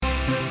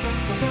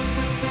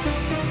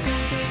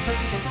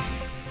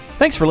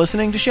Thanks for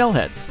listening to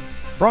Shellheads,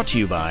 brought to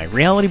you by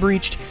Reality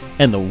Breached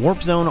and the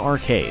Warp Zone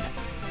Arcade.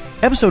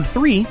 Episode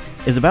 3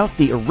 is about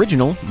the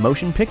original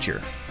motion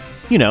picture.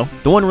 You know,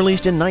 the one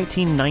released in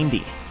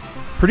 1990.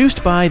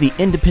 Produced by the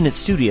independent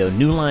studio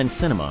New Line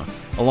Cinema,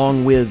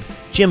 along with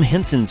Jim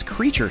Henson's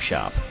Creature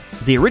Shop,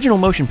 the original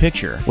motion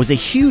picture was a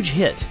huge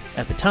hit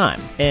at the time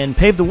and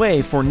paved the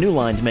way for New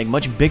Line to make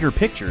much bigger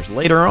pictures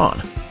later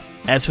on.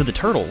 As for the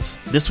Turtles,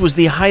 this was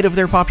the height of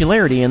their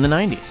popularity in the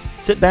 90s.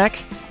 Sit back,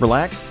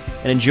 relax,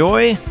 and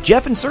enjoy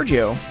Jeff and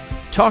Sergio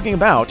talking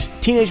about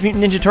Teenage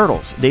Mutant Ninja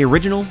Turtles, the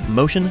original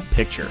motion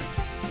picture.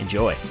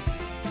 Enjoy.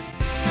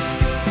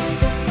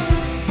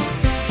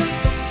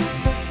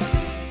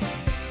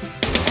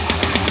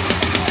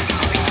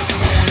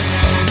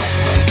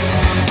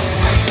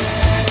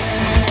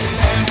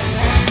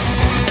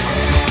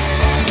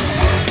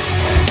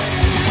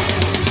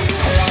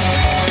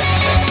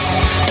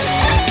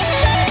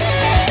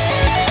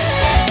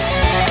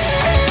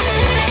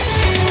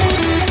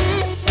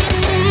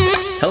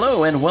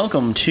 And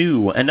welcome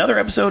to another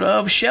episode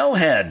of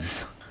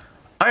Shellheads.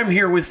 I'm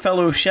here with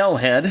fellow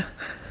Shellhead,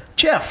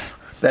 Jeff.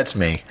 That's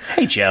me.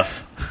 Hey,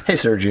 Jeff. Hey,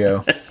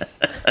 Sergio.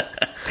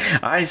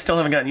 I still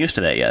haven't gotten used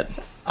to that yet.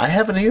 I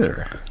haven't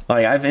either.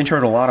 Like, I've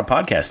introed a lot of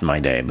podcasts in my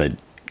day, but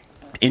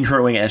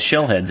introing as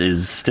Shellheads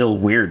is still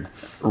weird.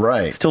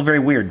 Right. Still very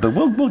weird, but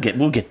we'll get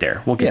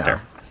there. We'll get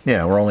there.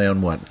 Yeah, we're only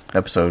on what?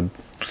 Episode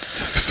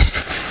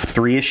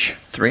 3-ish?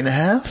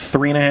 3.5?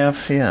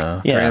 3.5?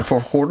 Yeah. 3 and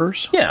 4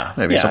 quarters? Yeah.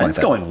 Maybe something like it's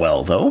that. going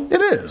well, though.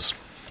 It is.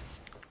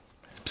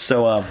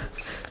 So,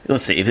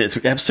 let's see. If it's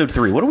episode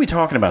 3, what are we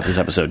talking about this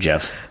episode,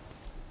 Jeff?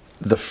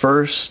 The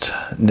first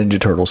Ninja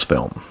Turtles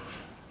film.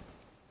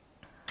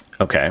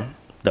 Okay.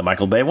 The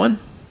Michael Bay one?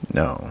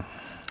 No.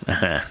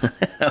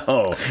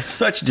 Oh,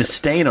 such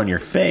disdain on your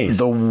face.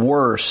 The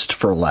worst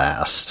for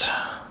last,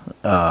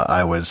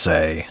 I would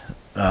say.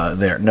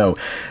 No.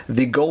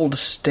 The gold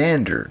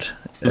standard,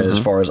 as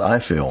far as I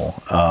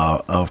feel,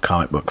 of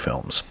comic book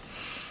films.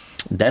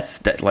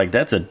 That's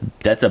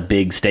a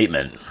big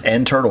statement.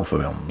 And turtle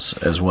films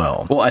as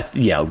well. Well,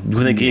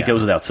 it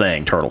goes without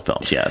saying, turtle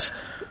films, yes.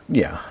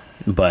 Yeah.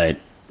 But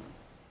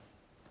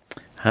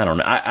I don't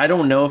know. I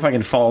don't know if I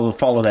can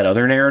follow that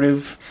other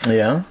narrative.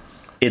 Yeah.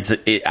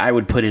 I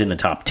would put it in the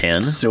top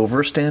 10.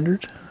 Silver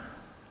standard?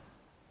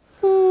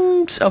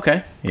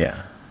 Okay.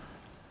 Yeah.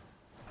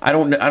 I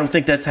don't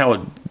think that's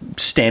how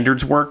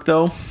standards work,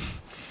 though.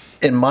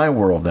 In my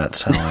world,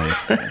 that's how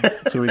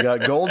So we got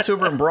gold,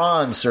 silver, and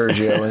bronze,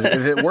 Sergio.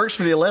 If it works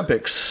for the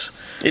Olympics,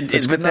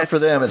 it's good enough for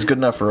them, it's good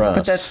enough for us.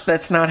 But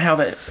that's not how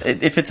that...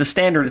 If it's a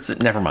standard, it's...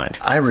 Never mind.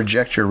 I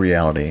reject your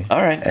reality.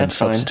 All right, and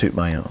substitute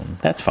my own.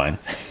 That's fine.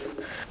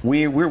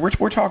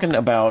 We're talking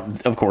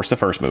about, of course, the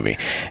first movie.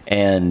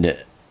 And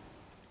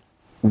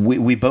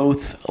we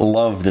both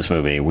love this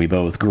movie. We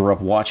both grew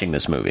up watching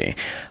this movie.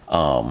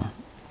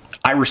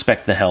 I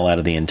respect the hell out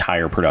of the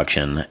entire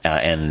production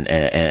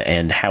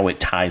and how it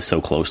ties so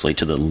closely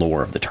to the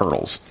lore of the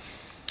Turtles.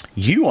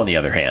 You, on the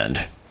other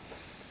hand,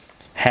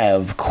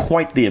 have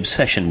quite the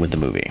obsession with the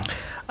movie.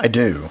 I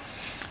do.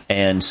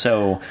 And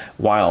so,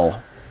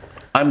 while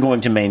I'm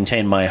going to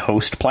maintain my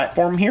host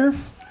platform here,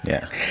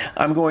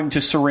 I'm going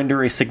to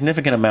surrender a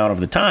significant amount of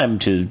the time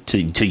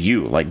to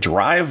you. Like,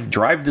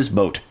 drive this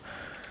boat.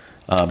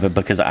 But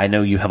because I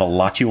know you have a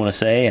lot you want to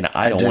say, and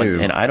I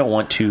don't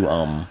want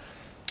to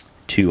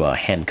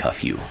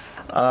handcuff you.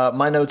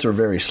 My notes are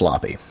very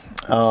sloppy.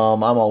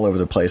 I'm all over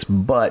the place,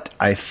 but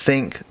I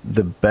think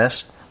the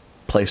best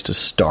place to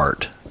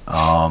start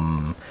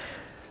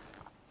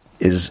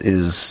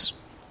is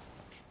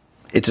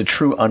it's a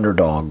true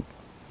underdog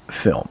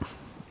film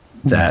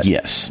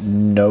that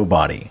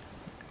nobody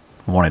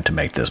wanted to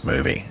make this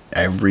movie.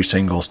 Every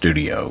single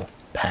studio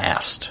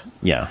passed.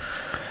 Yeah.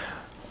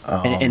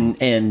 And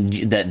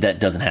that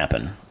doesn't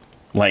happen.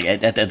 Like,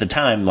 at the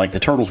time, like, the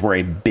Turtles were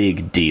a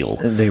big deal.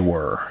 They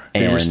were.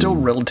 They were still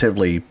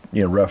relatively,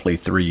 roughly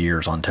 3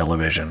 years on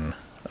television,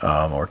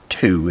 or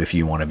 2 if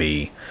you want to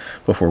be,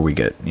 before we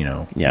get,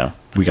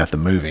 we got the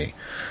movie.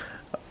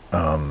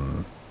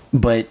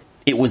 But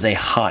it was a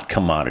hot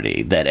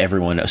commodity that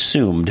everyone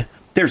assumed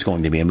there's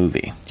going to be a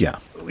movie. Yeah.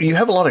 You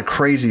have a lot of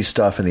crazy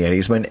stuff in the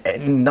 80s. I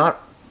mean,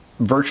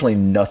 virtually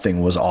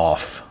nothing was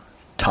off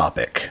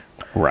topic.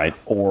 Right.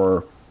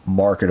 Or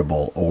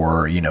marketable,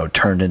 or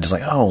turned into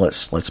like, oh,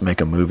 let's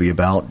make a movie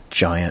about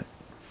giant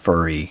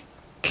furry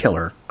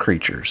killer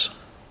creatures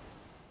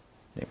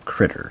named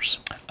Critters.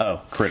 Oh,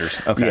 Critters.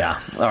 Okay. Yeah.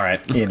 All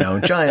right.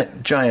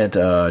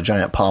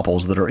 giant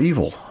popples that are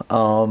evil.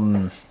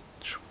 I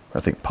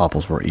think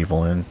popples were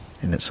evil in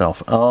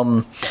itself.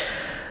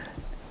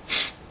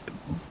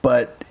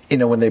 But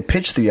when they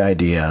pitched the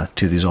idea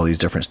to all these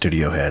different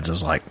studio heads,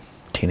 it's like,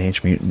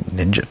 Teenage Mutant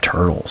Ninja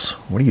Turtles.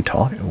 What are you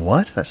talking?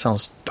 What? That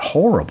sounds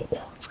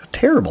horrible. It's a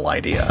terrible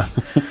idea.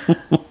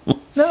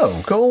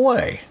 No, go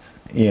away.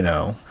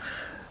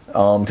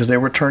 Because they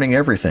were turning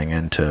everything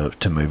into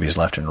movies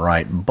left and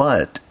right.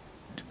 But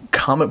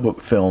comic book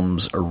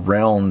films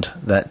around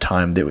that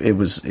time, it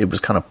was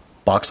kind of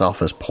box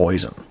office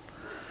poison.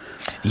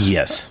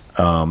 Yes.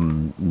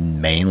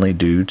 Mainly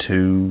due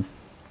to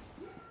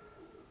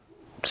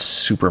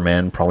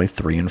Superman probably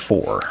 3 and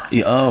 4.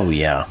 Oh,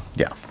 yeah.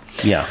 Yeah.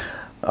 Yeah.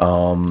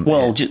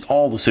 Well, just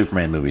all the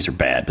Superman movies are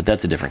bad, but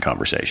that's a different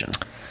conversation.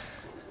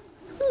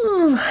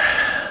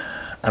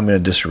 I'm going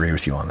to disagree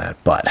with you on that,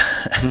 but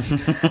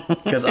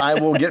because I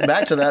will get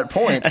back to that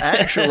point.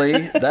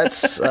 Actually,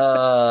 that's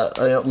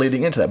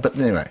leading into that. But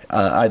anyway,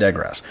 I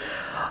digress.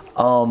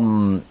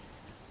 And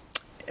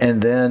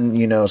then,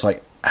 it's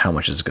like, how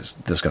much is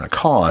this going to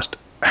cost?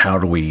 How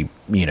do we,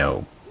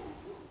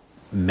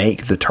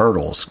 make the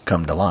turtles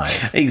come to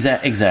life?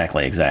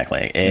 Exactly.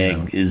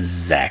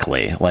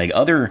 Like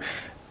other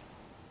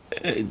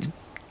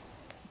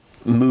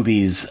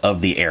movies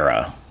of the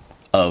era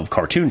of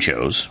cartoon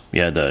shows.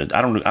 Yeah,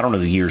 I don't know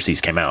the years these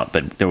came out,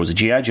 but there was a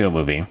G.I. Joe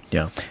movie.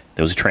 Yeah.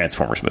 There was a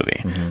Transformers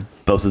movie. Mm-hmm.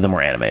 Both of them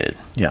were animated.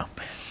 Yeah.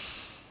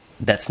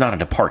 That's not a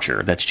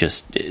departure. That's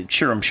just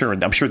I'm sure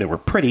they were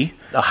pretty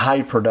a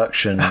high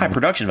production value,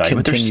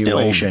 but they're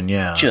still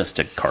yeah. just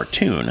a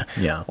cartoon.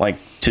 Yeah. Like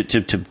to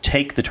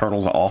take the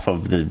turtles off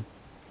of the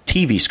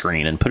TV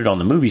screen and put it on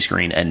the movie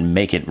screen and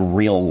make it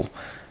real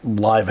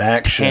live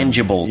action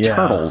tangible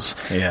turtles.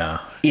 Yeah.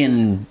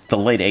 In the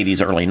late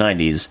 80s, early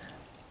 90s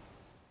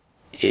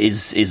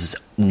is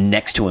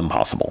next to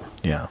impossible.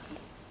 Yeah.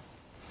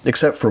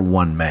 Except for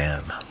one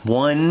man.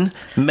 One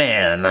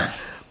man.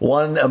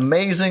 One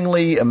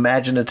amazingly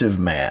imaginative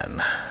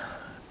man.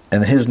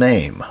 And his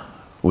name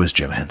was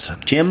Jim Henson.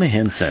 Jim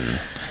Henson.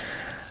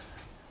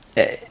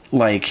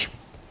 Like,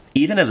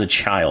 even as a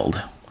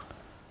child,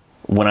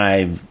 when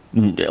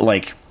in the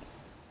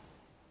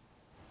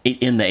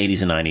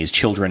 80s and 90s,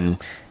 children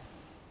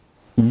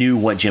knew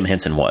what Jim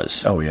Henson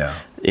was. Oh, yeah.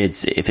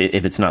 It's if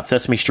it's not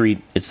Sesame Street,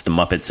 it's the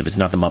Muppets. If it's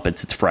not the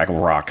Muppets, it's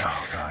Fraggle Rock.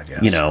 Oh, God,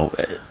 yes.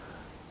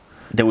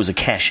 There was a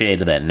cachet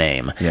to that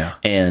name. Yeah.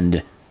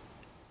 And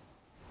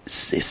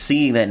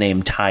seeing that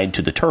name tied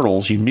to the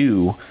Turtles, you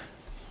knew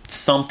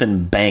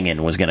something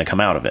banging was going to come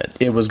out of it.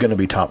 It was going to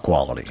be top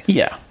quality.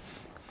 Yeah.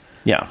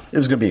 Yeah. It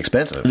was going to be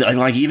expensive.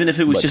 Like, even if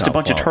it was just a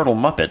bunch quality. of turtle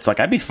Muppets, like,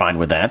 I'd be fine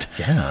with that.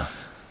 Yeah.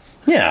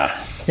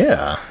 Yeah.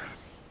 Yeah.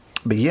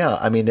 But yeah,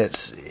 I mean,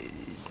 it's,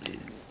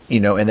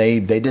 and they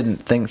didn't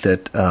think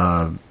that,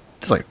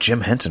 it's like,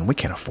 Jim Henson, we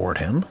can't afford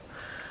him.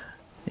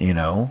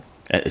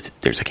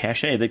 There's a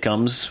cachet that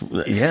comes.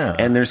 Yeah.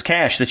 And there's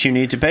cash that you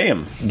need to pay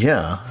him.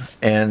 Yeah.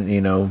 And,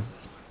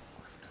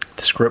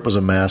 the script was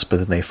a mess, but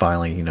then they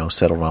finally,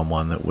 settled on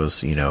one that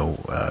was,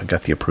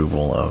 got the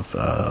approval of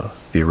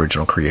the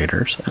original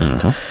creators.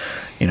 And,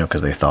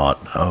 because they thought,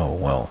 oh,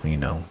 well,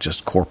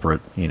 just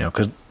corporate,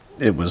 because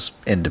it was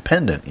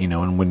independent,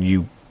 and when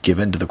you give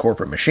into the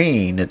corporate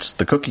machine, it's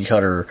the cookie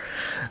cutter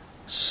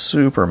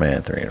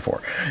Superman 3 and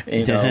 4,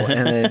 and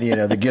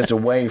then, that gets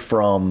away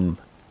from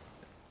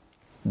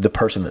the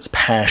person that's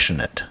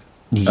passionate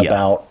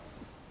about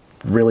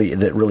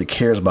really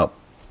cares about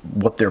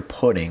what they're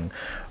putting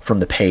from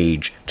the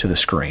page to the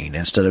screen,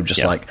 instead of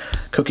just like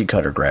cookie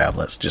cutter grab.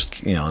 Let's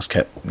just, let's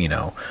keep, and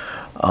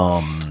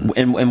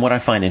what I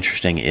find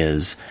interesting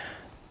is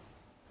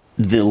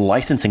the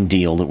licensing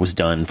deal that was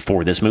done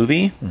for this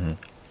movie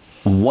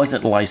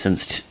wasn't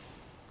licensed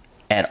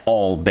at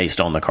all based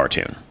on the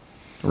cartoon.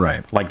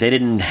 Right. Like, they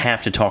didn't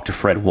have to talk to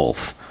Fred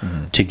Wolf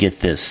to get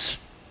this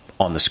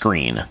on the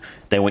screen.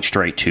 They went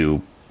straight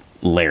to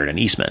Laird and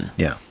Eastman.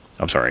 Yeah.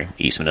 I'm sorry,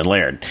 Eastman and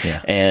Laird.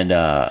 Yeah. And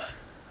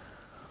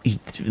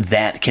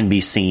that can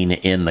be seen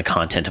in the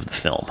content of the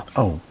film.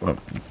 Oh,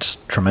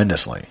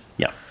 tremendously.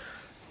 Yeah.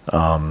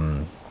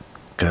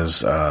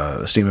 Because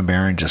Stephen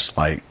Barron just,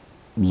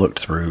 looked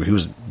through. He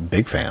was a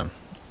big fan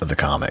of the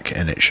comic,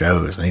 and it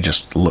shows. And he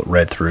just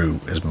read through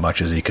as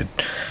much as he could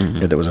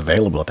that was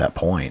available at that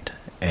point.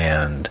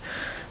 And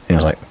he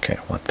was like, okay,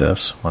 want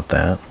this, want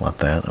that, want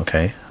that.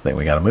 Okay, I think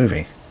we got a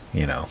movie.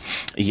 Yeah.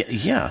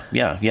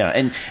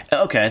 And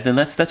okay, then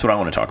that's what I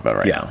want to talk about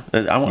right now.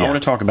 I want to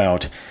talk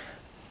about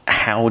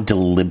how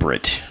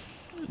deliberate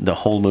the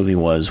whole movie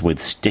was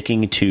with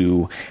sticking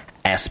to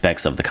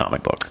aspects of the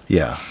comic book.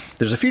 Yeah.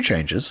 There's a few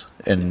changes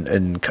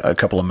and a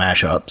couple of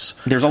mashups.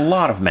 There's a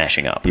lot of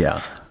mashing up.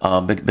 Yeah.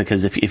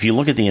 Because if you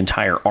look at the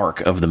entire arc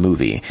of the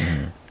movie,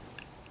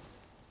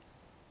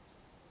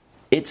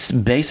 it's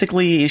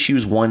basically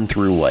issues 1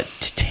 through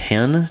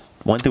 10?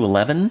 1 through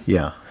 11?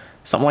 Yeah.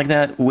 Something like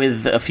that,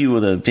 with a few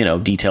of the,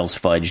 details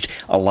fudged,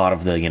 a lot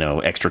of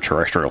the,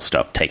 extraterrestrial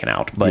stuff taken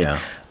out.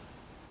 But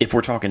if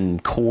we're talking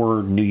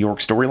core New York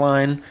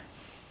storyline,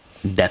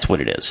 that's what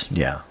it is.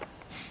 Yeah.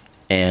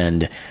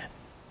 And,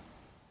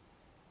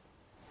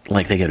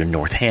 they go to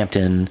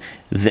Northampton.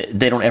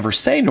 They don't ever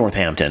say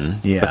Northampton,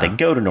 but they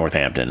go to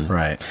Northampton.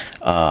 Right.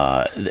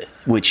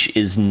 Which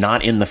is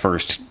not in the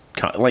first...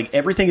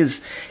 everything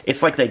is...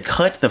 It's like they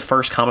cut the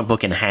first comic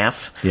book in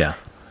half. Yeah.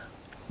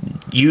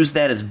 Use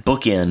that as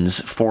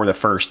bookends for the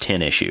first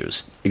 10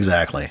 issues.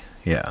 Exactly.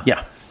 Yeah.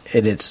 Yeah.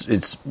 And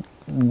it's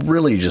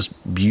really just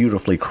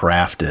beautifully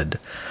crafted.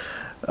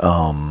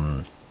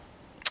 And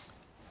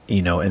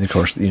of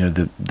course,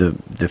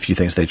 the few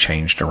things they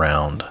changed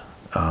around,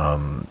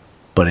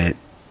 but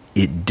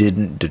it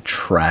didn't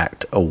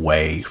detract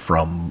away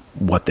from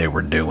what they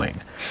were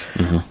doing.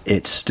 Mm-hmm.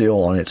 It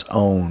still, on its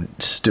own,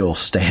 still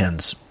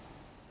stands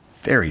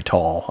very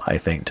tall, I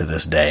think, to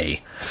this day.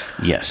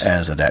 Yes,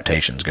 as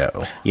adaptations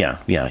go. Yeah.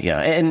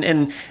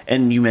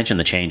 And you mentioned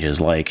the changes.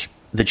 Like,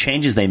 the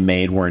changes they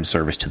made were in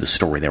service to the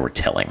story they were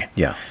telling.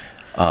 Yeah.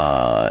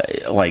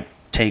 Like,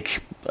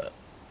 take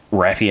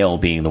Raphael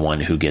being the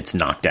one who gets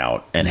knocked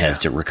out and has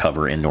to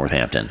recover in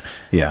Northampton.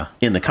 Yeah.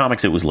 In the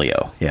comics, it was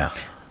Leo. Yeah.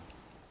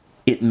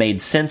 It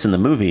made sense in the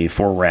movie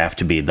for Raph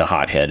to be the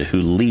hothead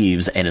who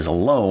leaves and is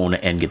alone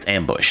and gets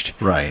ambushed.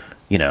 Right.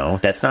 You know,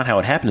 that's not how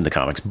it happened in the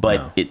comics,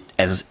 but it,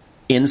 as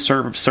in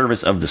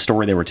service of the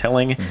story they were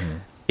telling,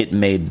 it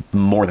made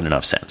more than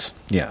enough sense.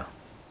 Yeah.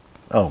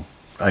 Oh,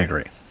 I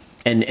agree.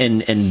 And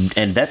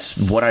that's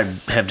what I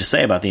have to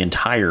say about the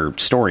entire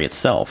story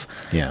itself.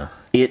 Yeah.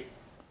 It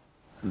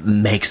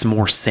makes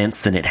more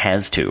sense than it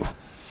has to.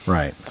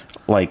 Right.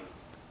 Like,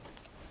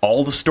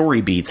 all the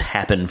story beats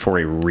happen for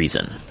a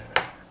reason.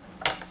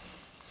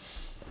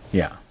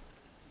 Yeah.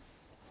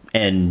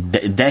 And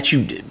it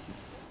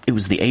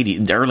was the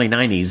 80s, the early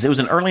 90s. It was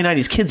an early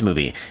 90s kids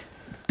movie.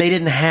 They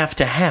didn't have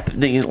to happen.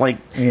 They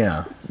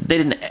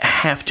didn't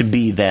have to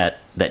be that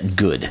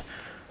good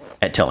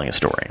at telling a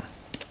story.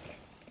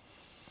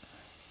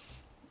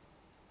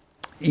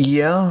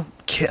 Yeah.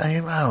 I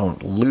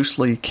don't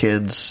loosely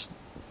kids,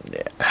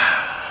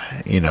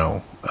 you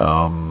know,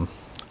 I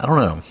don't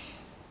know.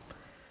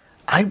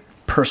 I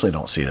personally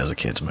don't see it as a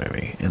kids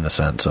movie in the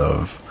sense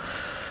of,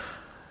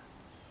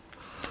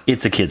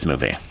 it's a kids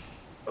movie.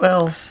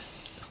 well,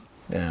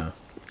 yeah.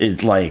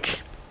 It,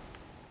 like,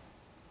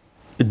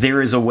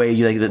 there is a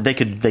way that they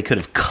could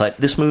have cut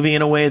this movie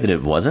in a way that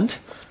it wasn't.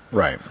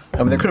 Right. I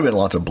mean, there course have been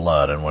lots of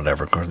blood and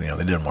whatever. Of course, you know,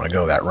 they didn't want to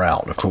go that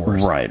route, of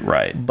course.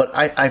 Right. But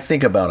I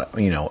think about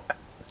it, you know,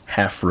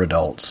 half for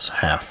adults,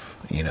 half,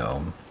 you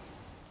know,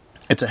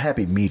 it's a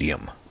happy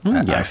medium,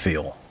 I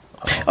feel.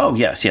 Oh,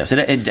 yes.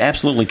 It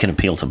absolutely can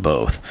appeal to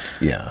both.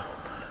 Yeah.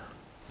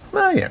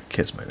 Well, yeah,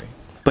 kids movie.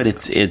 But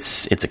it's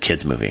a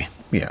kids movie.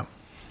 Yeah.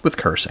 With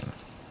cursing.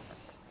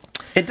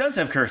 It does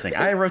have cursing.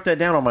 I wrote that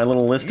down on my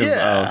little list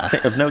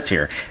of notes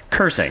here.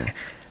 Cursing.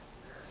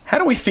 How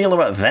do we feel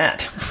about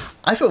that?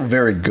 I feel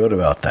very good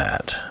about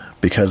that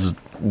because,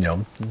 you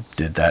know,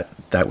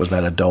 that was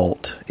that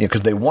adult, you know,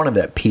 because they wanted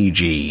that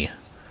PG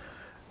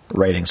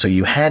rating, so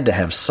you had to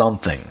have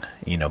something,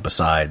 you know,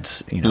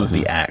 besides, you know,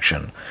 the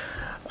action.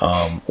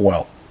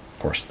 Well, of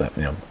course, that,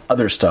 you know,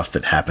 other stuff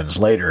that happens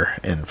later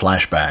in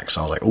flashbacks,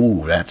 I was like,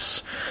 ooh,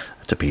 that's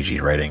a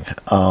PG rating.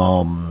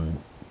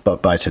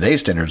 But by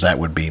today's standards, that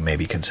would be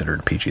maybe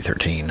considered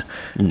PG-13.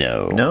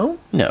 No.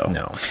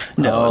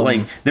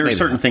 Like, there are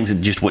certain things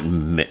that just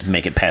wouldn't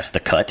make it past the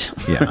cut.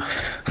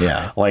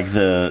 Yeah. Like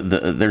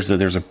there's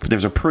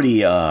a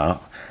pretty I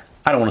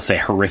don't want to say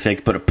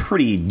horrific, but a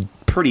pretty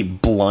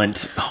blunt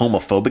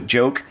homophobic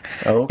joke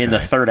in the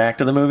third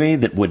act of the movie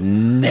that would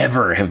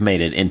never have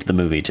made it into the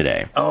movie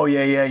today. Oh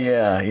yeah.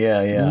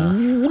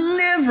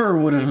 Never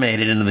would have made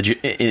it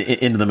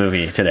into the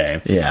movie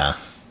today. Yeah.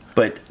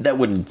 But that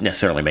wouldn't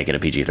necessarily make it a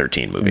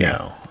PG-13 movie.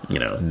 No. You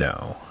know.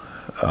 No.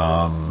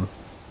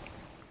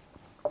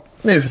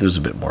 Maybe if there's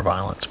a bit more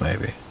violence,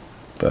 maybe.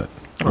 But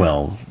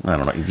well, I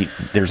don't know.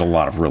 There's a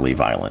lot of really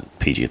violent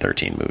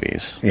PG-13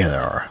 movies. Yeah,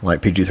 there are.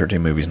 Like, PG-13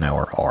 movies now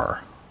are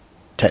R.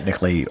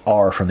 Technically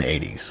R from the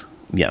 80s.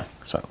 Yeah.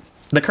 So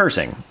the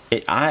cursing.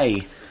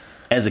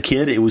 As a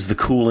kid, it was the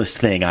coolest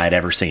thing I'd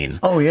ever seen.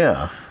 Oh,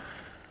 yeah.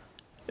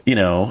 You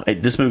know,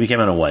 this movie came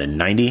out in what, in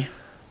 90?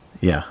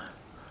 Yeah.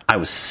 I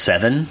was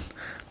 7,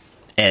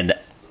 and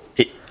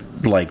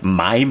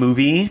my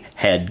movie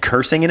had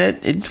cursing in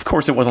it. Of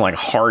course, it wasn't like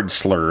hard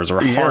slurs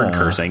or hard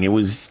cursing. It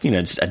was, you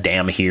know, just a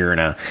damn here and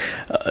a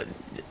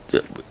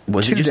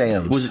was two it just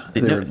dams.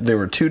 There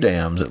were 2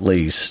 dams at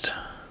least.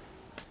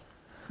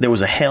 There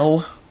was a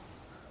hell.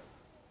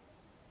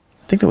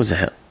 I think there was a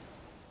hell.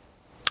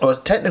 Well,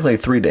 it's technically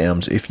 3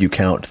 dams if you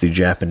count the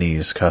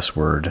Japanese cuss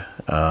word.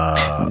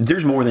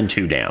 There's more than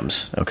 2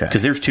 dams. Okay,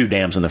 because there's 2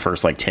 dams in the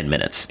first 10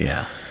 minutes.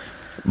 Yeah.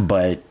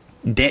 But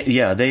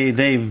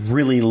they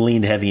really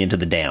leaned heavy into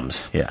the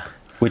dams. Yeah,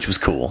 which was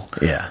cool.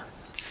 Yeah,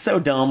 so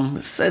dumb,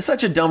 it's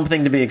such a dumb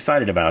thing to be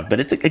excited about. But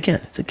it's a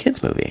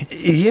kids movie.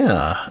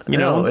 Yeah, you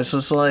know, it's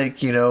just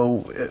like, you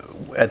know,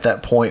 at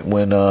that point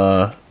when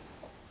Bart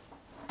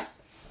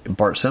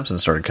Simpson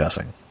started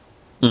cussing.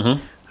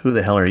 Mm-hmm. Who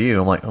the hell are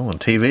you? I'm like, on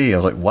TV. I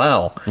was like,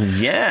 wow.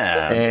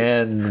 Yeah.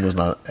 And was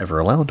not ever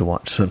allowed to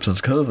watch Simpsons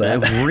because of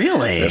that.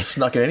 Really? I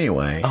snuck it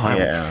anyway. Oh,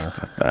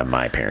 yeah.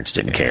 My parents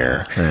didn't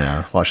care.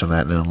 Yeah. Watching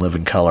that in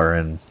Living Color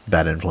and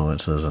Bad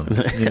Influences and,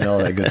 you know, all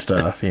that good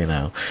stuff, you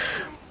know.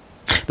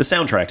 The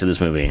soundtrack to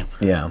this movie.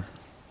 Yeah.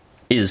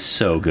 Is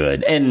so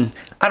good. And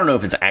I don't know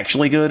if it's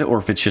actually good or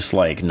if it's just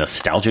like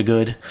nostalgia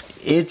good.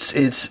 It's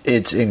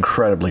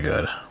incredibly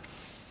good.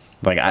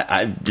 Like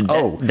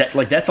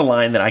that's a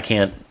line that I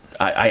can't.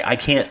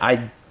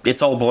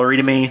 It's all blurry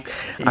to me.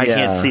 I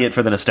can't see it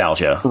for the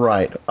nostalgia.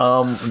 Right.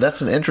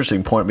 That's an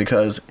interesting point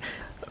because,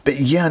 but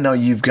yeah, no,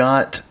 you've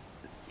got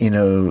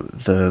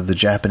the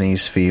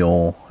Japanese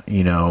feel,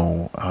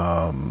 the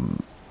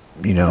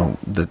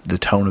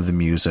tone of the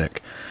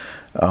music.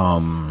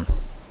 The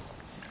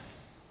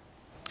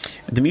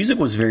music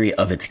was very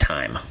of its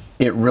time.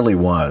 It really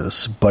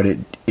was, but I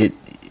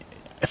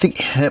think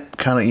hip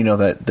kind of,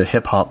 that the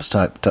hip hop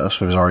type stuff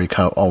was already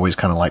always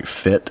kind of like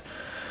fit,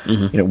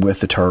 with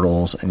the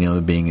Turtles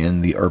and, being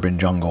in the urban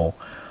jungle,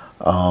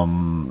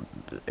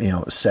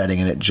 setting,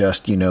 and it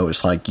just,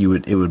 it's like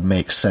it would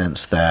make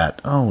sense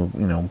that,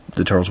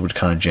 the Turtles would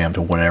kind of jam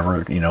to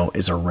whatever,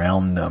 is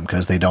around them,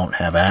 because they don't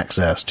have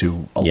access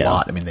to a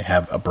lot. I mean, they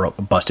have a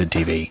busted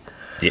TV.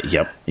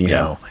 Yep.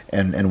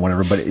 And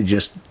whatever, but it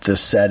just, the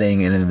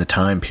setting and in the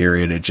time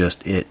period,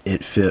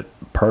 it fit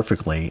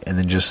perfectly. And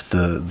then just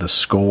the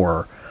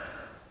score,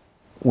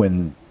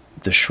 when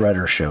the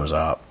Shredder shows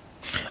up.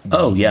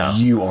 Oh yeah.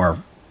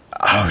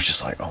 I was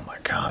just like, oh my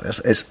God.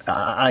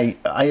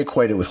 I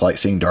equate it with like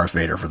seeing Darth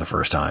Vader for the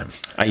first time.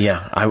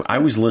 I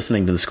was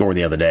listening to the score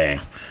the other day.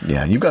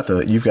 Yeah. You've got the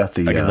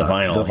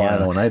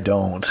vinyl, and I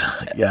don't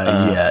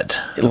yet.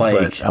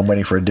 But I'm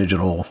waiting for a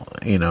digital,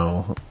 I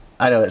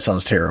know that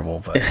sounds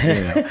terrible, but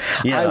I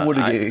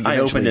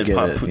opened it,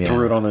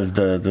 threw it on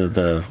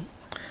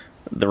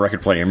the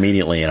record player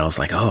immediately, and I was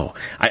like, oh,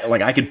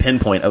 I could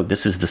pinpoint, oh,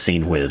 this is the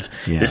scene with,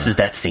 this is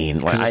that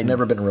scene. Like, it's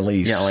never been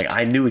released. Yeah, like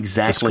I knew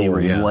exactly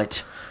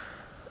what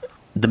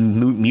the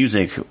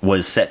music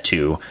was set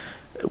to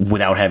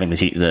without having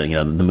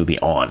the movie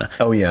on.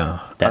 Oh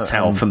yeah, that's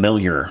how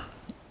familiar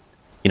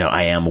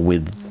I am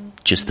with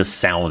just the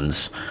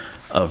sounds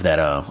of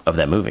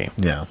that movie.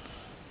 Yeah.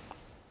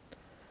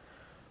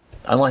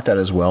 I like that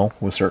as well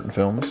with certain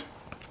films.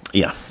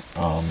 Yeah.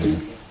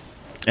 And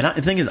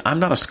the thing is, I'm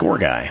not a score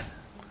guy.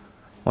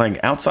 Like,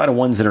 outside of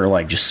ones that are,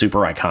 like, just super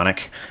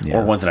iconic,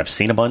 or ones that I've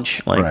seen a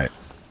bunch, like, right.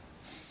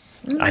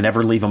 I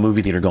never leave a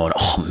movie theater going,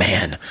 oh,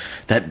 man,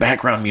 that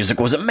background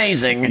music was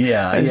amazing.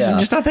 I'm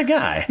just not that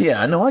guy.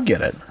 Yeah, no, I get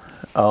it.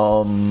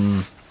 I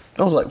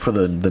was like, for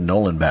the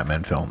Nolan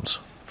Batman films,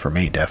 for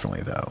me,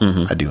 definitely, though.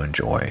 I do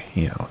enjoy,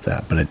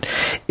 that. But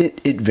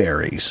it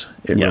varies.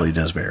 It really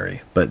does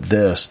vary. But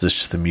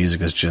the music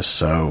is just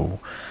so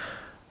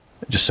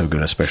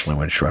good, especially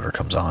when Shredder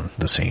comes on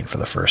the scene for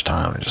the first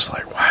time. It's just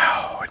like,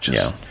 wow. It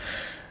just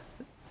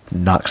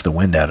knocks the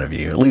wind out of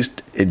you. At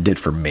least it did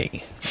for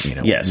me,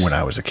 when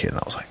I was a kid. And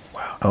I was like,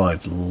 wow. I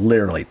was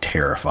literally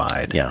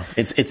terrified. Yeah.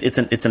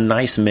 It's a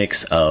nice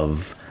mix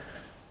of,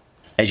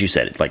 as you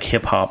said, it's like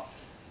hip-hop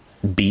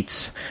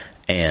beats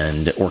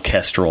and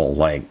orchestral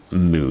like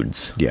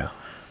moods. Yeah.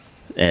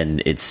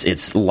 And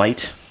it's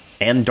light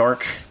and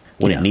dark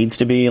when it needs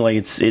to be. Like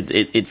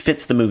it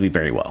fits the movie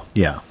very well.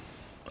 Yeah.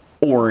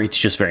 Or it's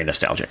just very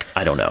nostalgic.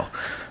 I don't know.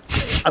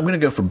 I'm going to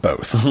go for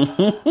both.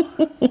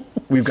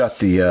 We've got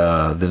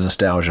the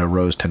nostalgia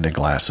rose tinted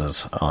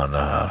glasses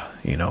on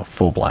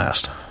full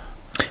blast.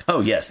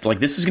 Oh yes, like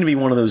this is going to be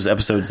one of those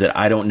episodes that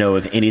I don't know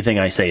if anything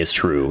I say is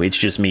true. It's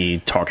just me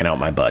talking out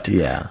my butt.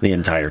 The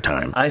entire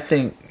time. I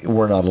think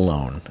we're not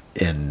alone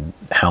in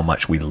how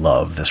much we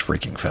love this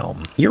freaking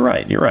film. You're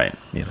right.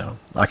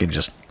 I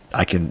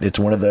can. It's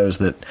one of those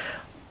that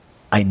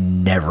I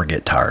never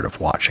get tired of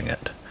watching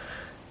it.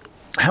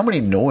 How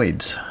many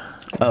Noids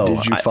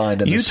did you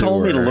find in the sewer? You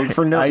told me to look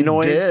for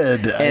Noids. I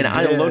did.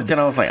 I looked and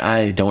I was like,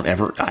 I don't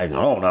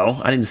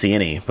know. I didn't see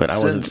any, but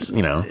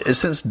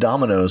Since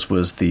Domino's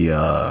was the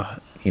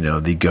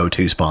the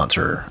go-to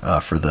sponsor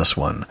for this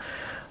one,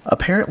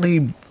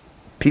 apparently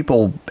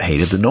people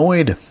hated the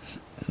Noid.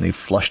 They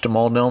flushed them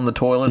all down the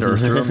toilet or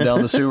threw them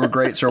down the sewer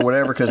grates or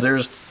whatever, because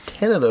there's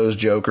 10 of those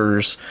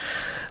jokers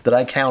that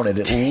I counted.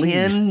 At 10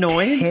 least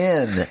Noids?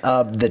 10.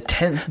 The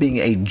 10th being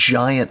a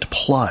giant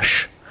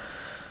plush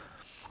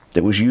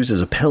that was used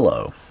as a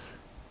pillow.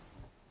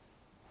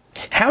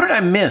 How did I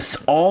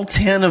miss all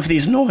 10 of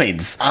these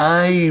Noids?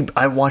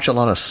 I watch a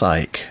lot of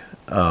Psych,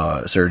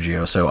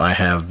 Sergio, so I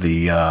have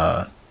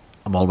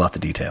I'm all about the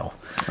detail.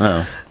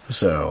 Oh.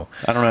 So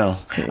I don't know.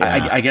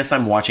 Yeah. I guess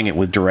I'm watching it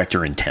with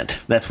director intent.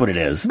 That's what it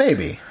is.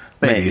 Maybe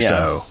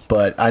so.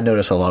 But I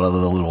notice a lot of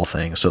the little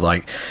things. So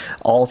like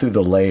all through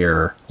the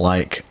layer,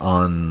 like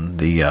on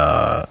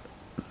the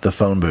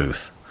phone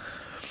booth,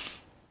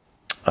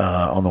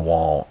 on the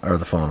wall, or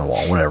the phone on the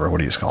wall, whatever. What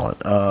do you just call it?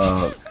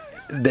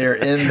 They're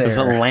in there.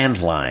 The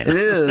landline. It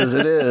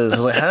is.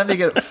 Like, how did they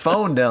get a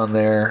phone down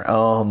there?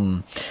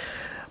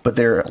 But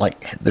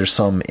there's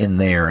some in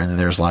there, and then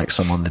there's like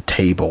some on the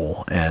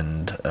table,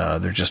 and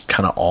they're just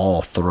kind of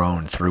all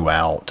thrown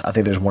throughout. I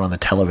think there's one on the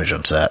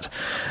television set,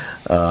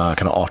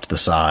 kind of off to the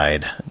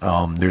side.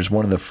 There's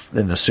one in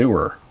the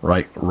sewer,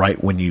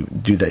 right when you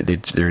do that. They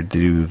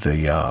do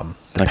the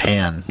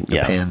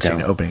pan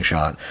scene opening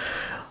shot.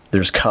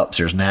 There's cups,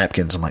 there's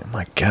napkins. I'm like,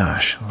 my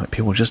gosh,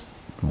 people just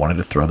wanted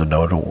to throw the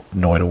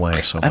Noid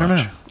away so much. I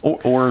don't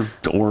know,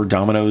 or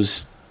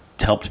Domino's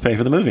helped pay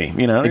for the movie.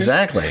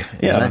 Exactly.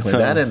 So,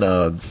 that and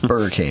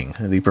Burger King,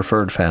 the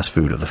preferred fast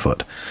food of the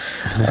foot.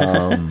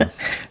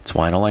 That's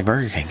why I don't like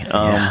Burger King.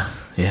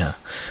 Yeah.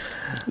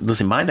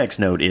 Listen, my next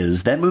note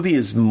is that movie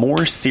is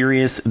more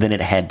serious than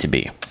it had to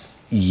be.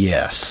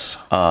 Yes.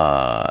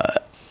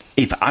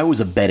 if I was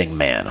a betting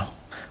man,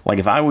 like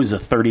if I was a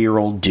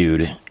 30-year-old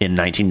dude in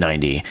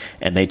 1990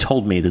 and they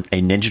told me that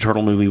a Ninja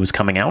Turtle movie was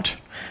coming out,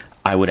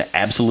 I would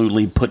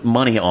absolutely put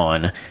money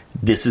on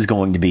this is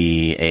going to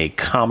be a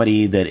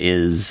comedy that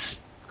is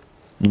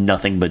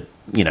nothing but,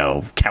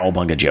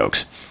 cowabunga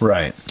jokes.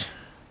 Right.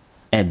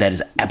 And that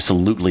is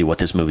absolutely what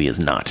this movie is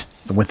not.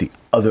 Went the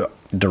other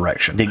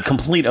direction. The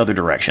complete other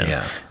direction.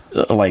 Yeah.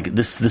 Like,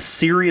 the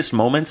serious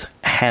moments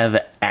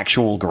have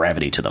actual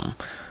gravity to them.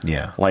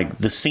 Yeah. Like,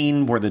 the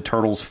scene where the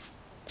turtles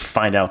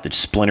find out that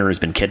Splinter has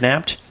been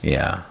kidnapped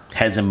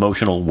has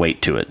emotional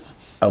weight to it.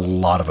 A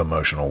lot of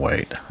emotional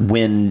weight.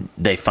 When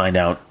they find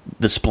out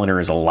the Splinter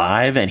is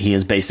alive and he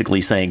is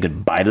basically saying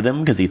goodbye to them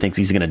because he thinks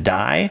he's going to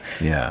die.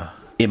 Yeah.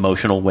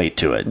 Emotional weight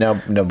to it. Now,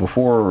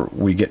 before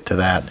we get to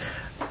that,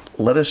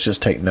 let us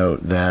just take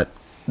note that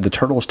the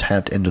turtles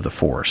tapped into the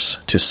Force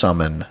to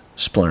summon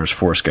Splinter's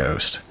Force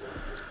Ghost.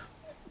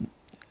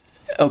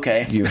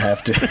 Okay. You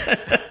have to...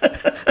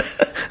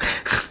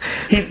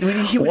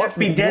 he would have to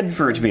be dead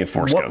for it to be a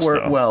Force Ghost,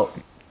 though. Well,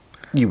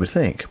 you would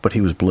think, but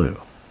he was blue.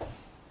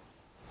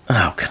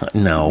 Oh, God,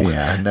 no.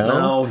 Yeah,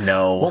 no?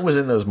 No. What was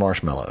in those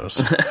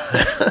marshmallows?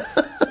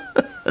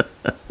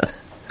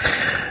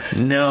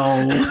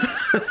 No.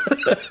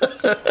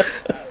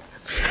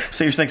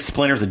 So you're saying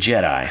Splinter's a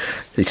Jedi?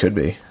 He could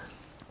be.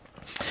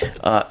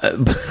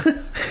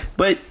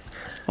 But,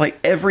 like,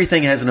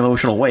 everything has an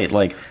emotional weight.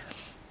 Like,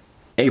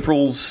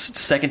 April's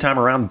second time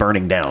around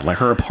burning down. Like,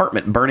 her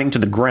apartment burning to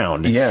the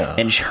ground. Yeah.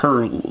 And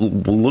her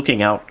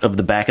looking out of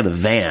the back of the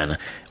van,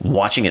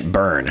 watching it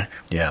burn.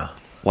 Yeah.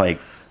 Like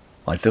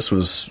this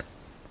was...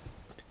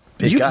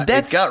 It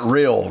got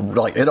real.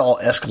 Like, it all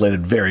escalated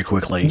very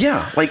quickly.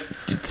 Yeah. Like,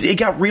 it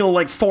got real,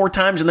 like, 4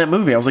 times in that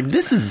movie. I was like,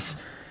 this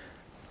is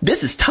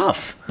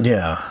tough.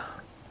 Yeah.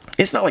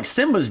 It's not like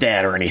Simba's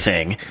dad or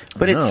anything,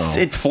 but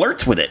it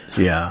flirts with it.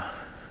 Yeah.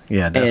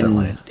 Yeah,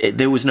 definitely. And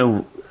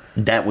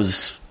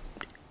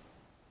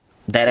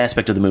that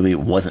aspect of the movie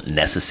wasn't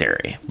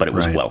necessary, but it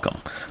was welcome.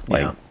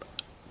 Like,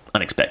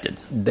 unexpected.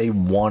 They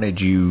wanted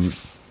you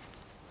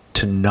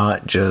to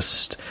not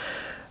just...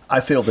 I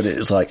feel that it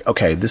was like,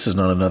 okay, this is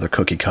not another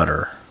cookie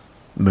cutter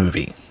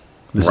movie.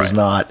 This is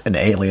not an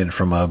alien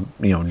from a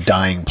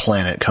dying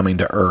planet coming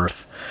to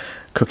Earth,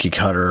 cookie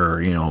cutter,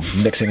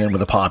 mixing in with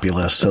the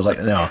populace. So I was like,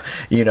 no,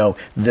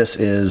 this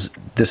is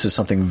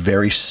something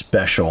very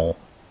special,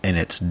 and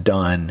it's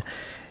done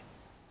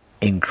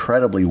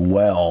incredibly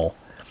well.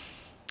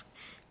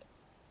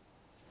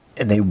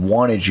 And they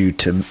wanted you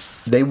to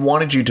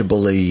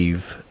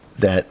believe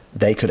that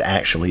they could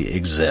actually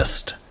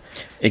exist.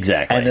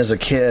 Exactly. And as a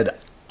kid,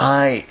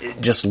 I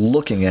just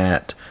looking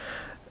at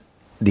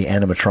the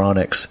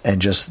animatronics and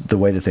just the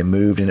way that they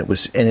moved, and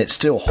it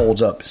still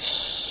holds up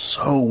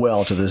so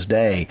well to this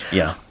day.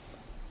 Yeah.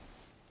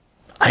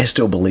 I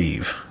still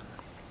believe.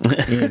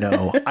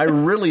 I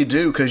really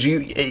do, because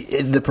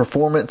the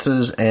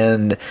performances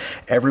and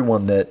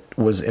everyone that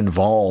was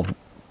involved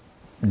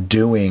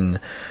doing,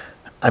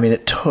 I mean,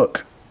 it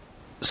took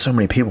so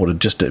many people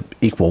to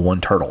equal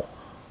one turtle.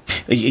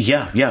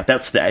 Yeah.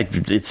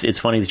 It's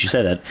funny that you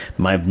say that.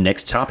 My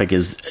next topic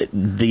is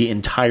the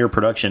entire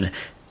production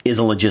is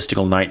a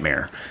logistical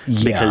nightmare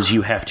because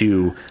you have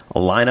to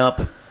line up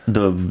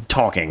the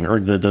talking or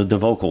the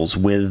vocals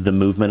with the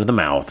movement of the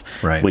mouth,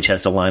 which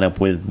has to line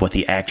up with what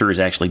the actor is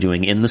actually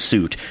doing in the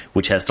suit,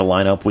 which has to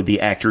line up with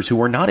the actors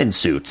who are not in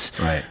suits,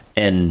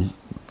 and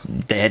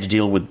they had to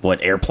deal with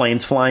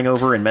airplanes flying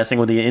over and messing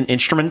with the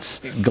instruments,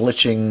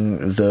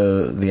 glitching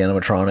the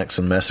animatronics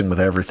and messing with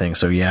everything.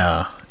 So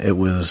it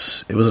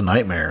was a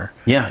nightmare.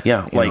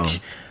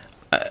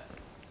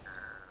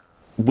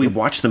 We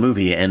watched the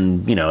movie,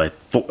 and a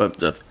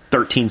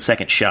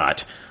 13-second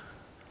shot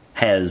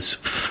has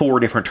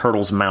 4 different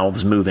turtles'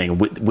 mouths moving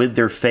with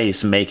their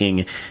face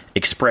making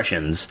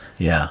expressions.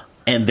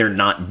 And they're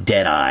not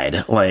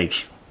dead-eyed.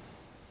 Like,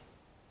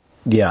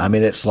 I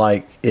mean, it's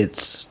like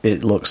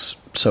it looks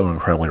so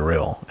incredibly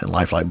real and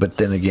lifelike. But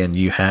then again,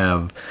 you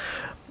have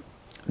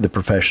the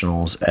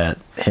professionals at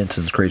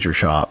Henson's Creature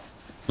Shop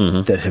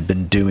that have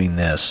been doing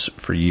this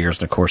for years.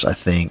 And of course, I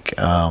think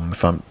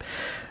if I'm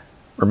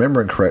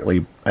remembering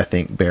correctly, I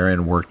think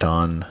Barron worked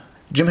on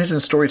Jim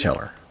Henson's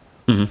Storyteller.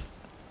 I don't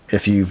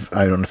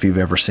know if you've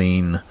ever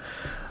seen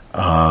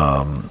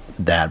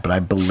that, but I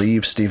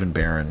believe Stephen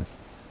Barron,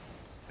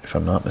 if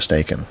I'm not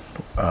mistaken,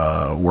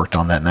 worked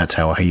on that, and that's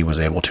how he was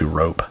able to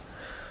rope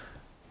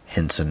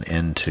Henson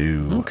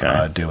into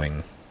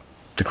doing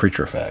the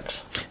creature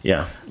effects.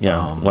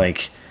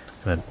 Like,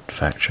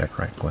 fact check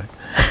right quick.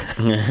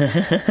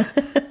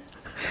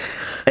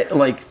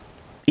 Like,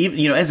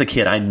 even, as a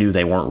kid, I knew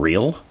they weren't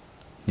real.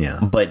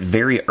 But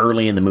very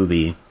early in the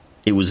movie,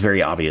 it was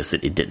very obvious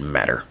that it didn't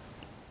matter.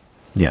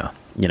 And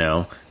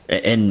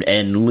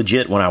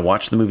legit, when I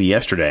watched the movie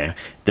yesterday,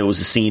 there was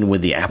a scene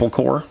with the apple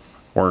core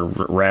where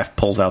Raph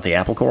pulls out the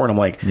apple core, and I'm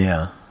like,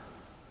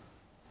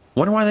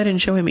 wonder why they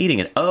didn't show him eating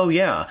it. Oh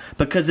yeah,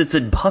 because it's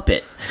a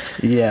puppet.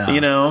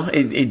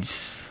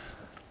 It's,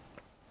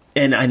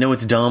 and I know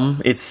it's dumb.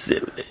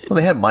 Well,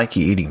 they had Mikey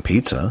eating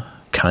pizza,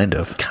 kind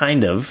of.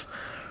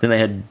 Then they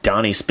had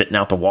Donnie spitting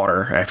out the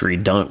water after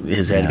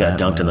his head got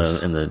dunked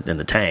in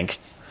the tank.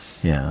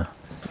 Yeah.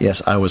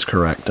 Yes, I was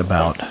correct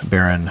about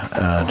Baron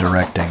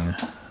directing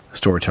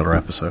Storyteller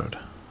episode.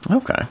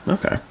 Okay.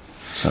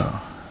 So,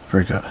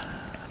 very good.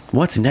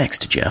 What's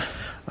next, Jeff?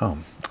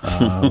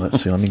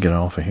 Let's see. Let me get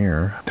off of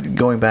here.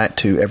 Going back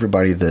to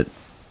everybody that,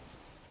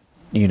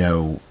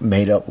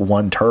 made up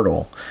one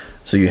turtle.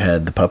 So you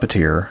had the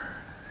puppeteer,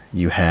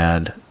 you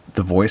had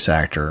the voice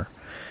actor,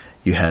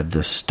 you had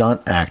the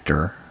stunt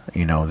actor,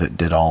 that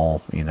did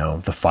all,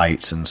 the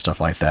fights and stuff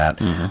like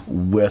that,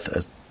 with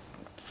a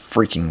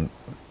freaking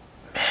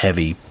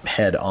heavy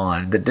head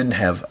on that didn't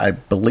have, I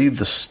believe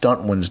the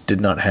stunt ones did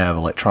not have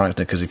electronics,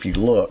 because if you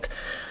look,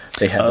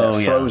 they have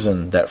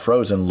that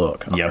frozen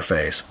look on their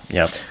face.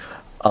 Yep.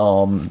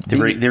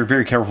 They're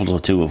very careful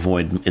to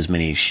avoid as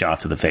many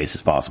shots of the face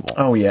as possible.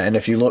 Oh yeah, and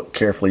if you look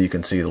carefully, you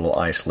can see the little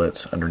eye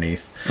slits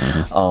underneath.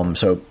 And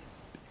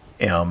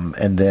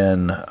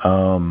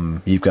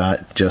then you've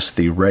got just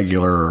the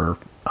regular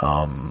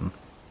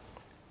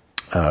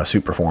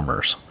suit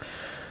performers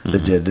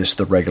that did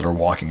the regular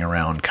walking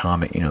around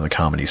comic, the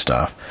comedy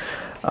stuff.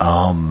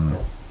 And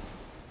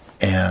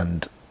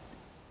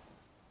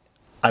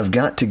I've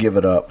got to give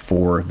it up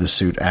for the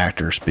suit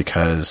actors,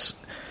 because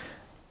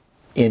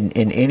in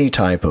any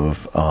type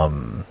of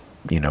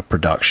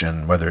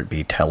production, whether it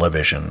be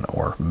television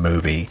or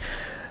movie,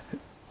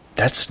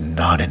 that's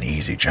not an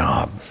easy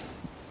job.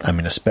 I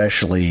mean,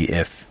 especially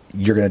if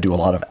you're going to do a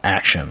lot of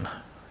action,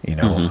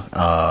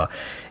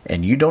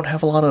 and you don't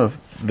have a lot of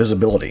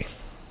visibility.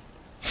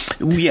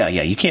 Yeah,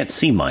 you can't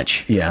see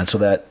much. Yeah, and so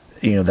that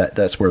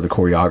that's where the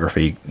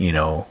choreography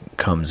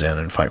comes in,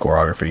 and fight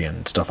choreography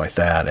and stuff like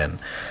that, and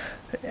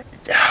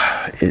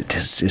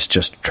it's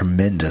just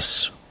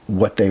tremendous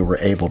what they were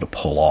able to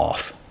pull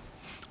off.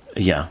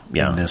 Yeah.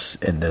 In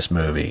this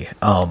movie,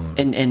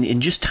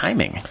 and just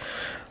timing,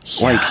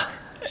 like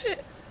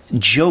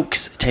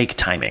jokes take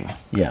timing.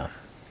 Yeah,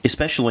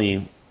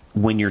 especially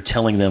when you're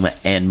telling them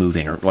and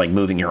moving, or like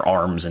moving your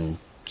arms, and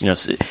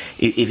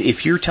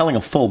if you're telling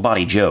a full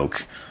body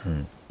joke,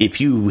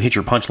 if you hit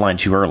your punchline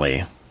too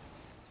early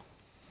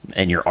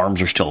and your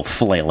arms are still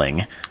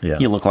flailing,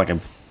 you look like a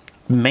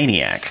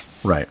maniac.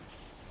 Right.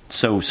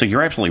 So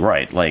you're absolutely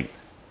right. Like,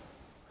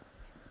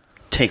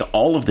 take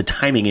all of the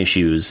timing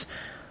issues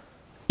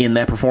in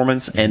that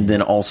performance and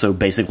then also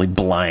basically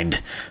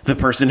blind the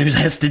person who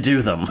has to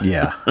do them.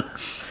 Yeah.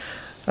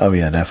 Oh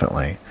yeah,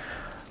 definitely.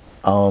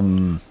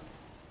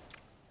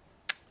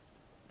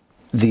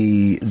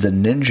 The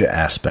ninja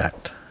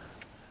aspect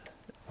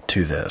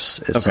to this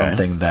is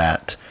something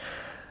that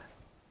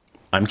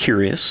I'm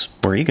curious.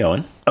 Where are you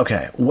going?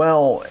 Okay.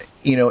 Well,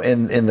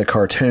 in the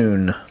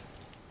cartoon,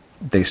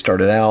 they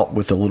started out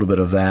with a little bit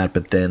of that,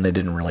 but then they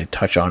didn't really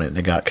touch on it, and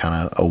it got kind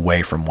of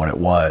away from what it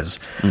was.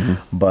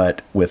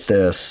 But with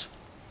this,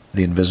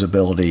 the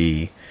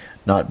invisibility,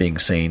 not being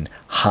seen,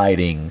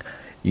 hiding,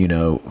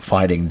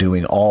 fighting,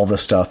 doing all the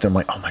stuff, I'm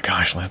like, oh my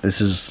gosh, like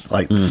this is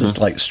like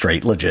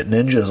straight legit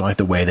ninjas, like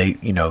the way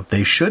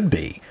they should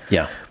be.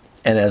 Yeah.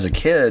 And as a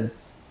kid,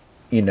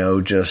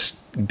 just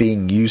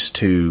being used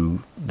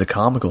to the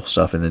comical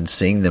stuff and then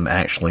seeing them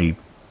actually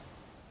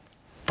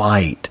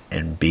fight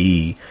and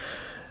be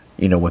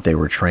what they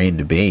were trained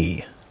to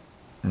be,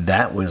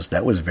 that was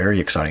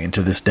very exciting. And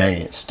to this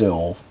day, it's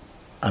still,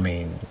 I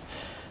mean,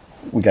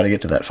 we got to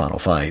get to that final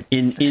fight.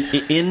 In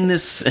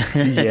this,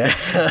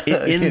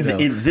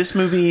 in this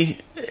movie,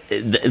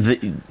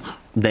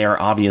 they are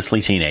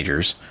obviously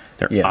teenagers.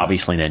 They're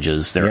obviously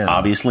ninjas. They're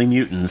obviously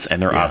mutants,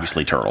 and they're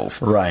obviously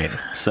turtles. Right.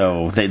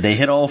 So they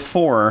hit all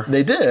four.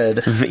 They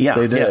did. Yeah,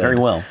 they did. Yeah, very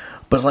well.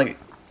 But it's like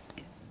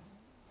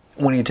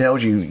when he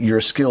tells you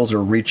your skills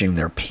are reaching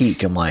their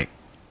peak, I'm like,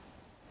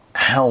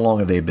 how long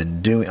have they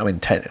been doing? I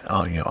mean,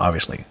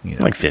 obviously,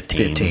 like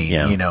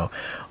 15,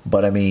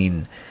 But I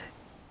mean,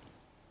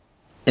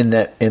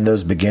 in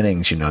those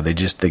beginnings,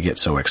 they get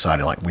so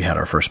excited. Like, we had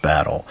our first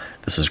battle.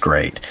 This is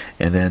great,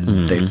 and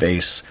then they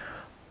face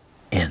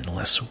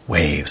endless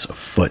waves of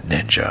foot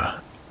ninja,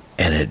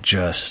 and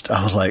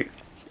I was like,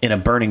 in a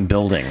burning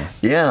building.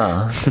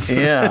 Yeah.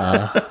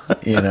 And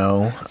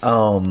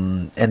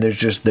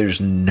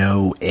there's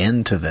no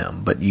end to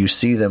them. But you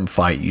see them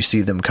fight. You see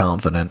them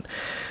confident.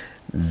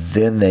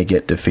 Then they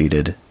get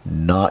defeated,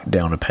 knock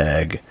down a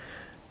peg,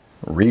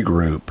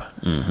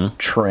 regroup,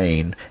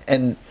 train,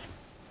 and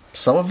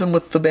some of them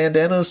with the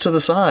bandanas to the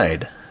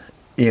side,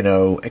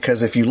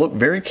 because if you look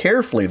very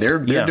carefully, they're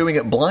doing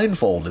it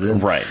blindfolded.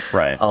 And, right.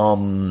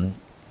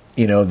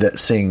 That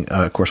scene,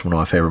 of course, one of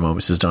my favorite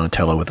moments is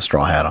Donatello with a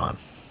straw hat on.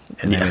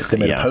 And they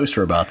made a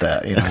poster about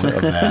that,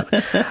 of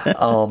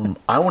that.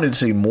 I wanted to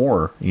see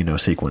more,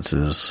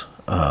 sequences,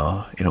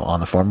 on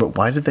the farm. But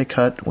why did they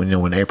cut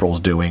when April's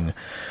doing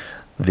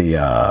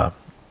her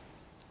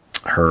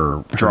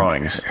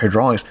drawings? Her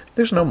drawings.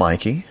 There's no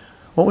Mikey.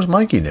 What was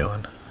Mikey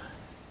doing?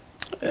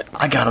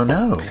 I gotta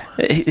know.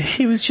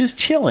 He was just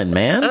chilling,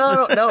 man.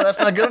 No, that's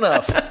not good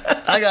enough.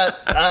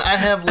 I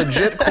have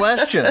legit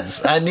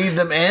questions. I need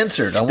them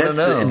answered. I want to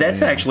know.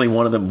 That's actually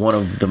one of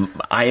the.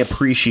 I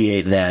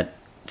appreciate that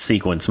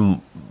sequence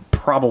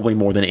probably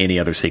more than any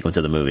other sequence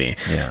of the movie.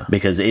 Yeah.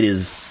 Because it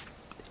is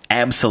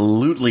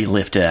absolutely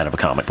lifted out of a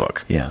comic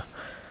book. Yeah.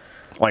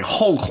 Like,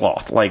 whole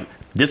cloth. Like,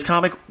 this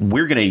comic,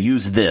 we're going to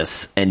use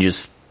this and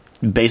just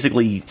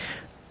basically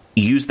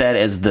use that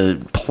as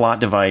the plot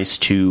device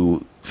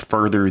to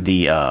further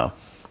the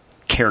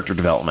character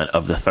development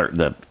of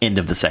the end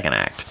of the second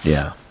act.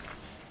 Yeah.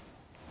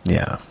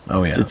 Yeah.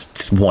 Oh, yeah.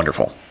 It's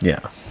wonderful. Yeah.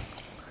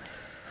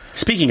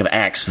 Speaking of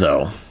acts,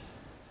 though,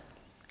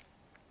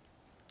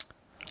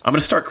 I'm going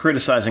to start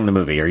criticizing the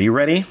movie. Are you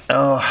ready?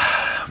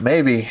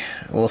 Maybe.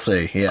 We'll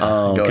see. Yeah.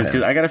 Go ahead.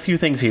 Because I got a few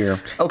things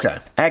here. Okay.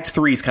 Act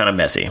 3 is kind of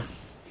messy.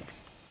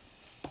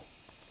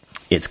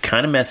 It's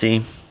kind of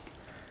messy.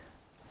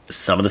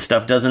 Some of the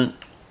stuff doesn't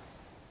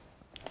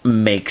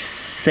make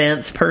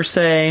sense, per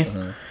se.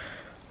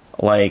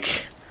 Mm-hmm.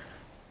 Like,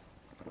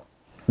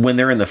 when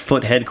they're in the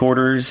Foot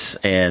headquarters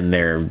and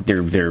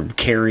they're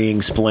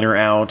carrying Splinter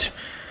out,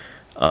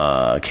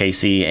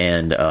 Casey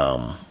and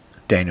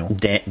Daniel.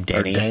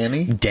 Danny.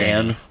 Danny?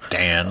 Dan.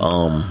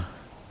 Dan.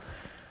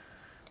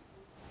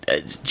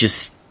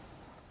 Just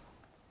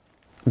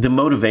the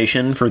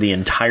motivation for the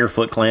entire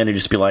Foot clan to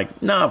just be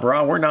like, nah,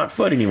 bro, we're not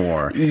Foot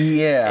anymore.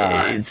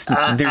 Yeah.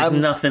 There's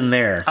nothing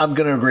there. I'm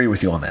going to agree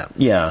with you on that.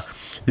 Yeah.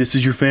 This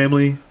is your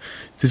family?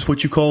 Is this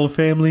what you call a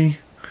family?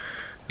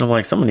 I'm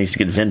like, someone needs to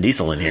get Vin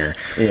Diesel in here.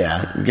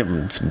 Yeah. Give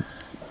him some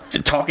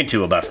talking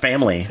to about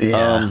family.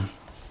 Yeah.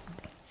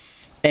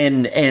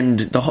 And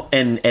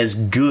as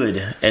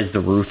good as the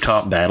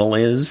rooftop battle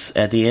is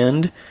at the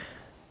end,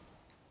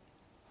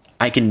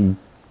 I can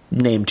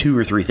name 2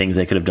 or 3 things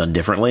they could have done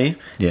differently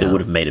that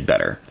would have made it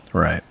better.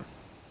 Right.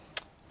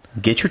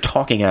 Get your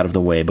talking out of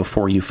the way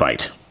before you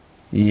fight.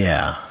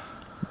 Yeah.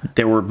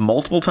 There were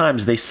multiple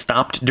times they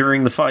stopped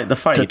during the fight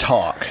To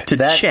talk. to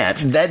chat.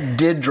 That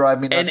did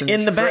drive me nuts. And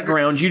in the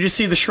background, you just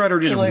see the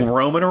Shredder just like,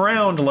 roaming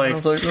around like, I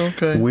was like,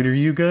 okay. When are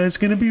you guys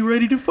going to be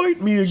ready to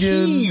fight me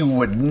again? He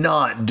would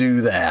not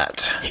do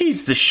that.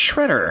 He's the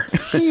Shredder.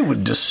 He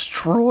would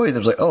destroy them. I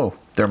was like, oh,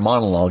 they're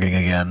monologuing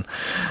again.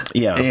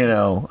 Yeah. You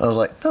know, I was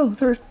like, no,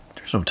 there's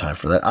no time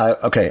for that.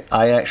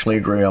 I actually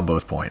agree on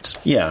both points.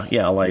 Yeah.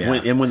 Like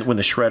Yeah. when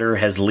the Shredder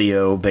has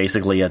Leo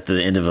basically at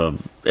the end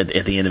of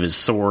at the end of his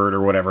sword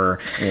or whatever.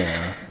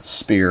 Yeah.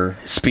 Spear.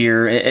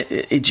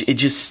 It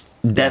just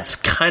that's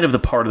kind of the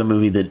part of the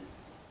movie that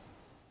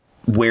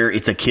where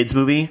it's a kids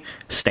movie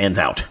stands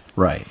out.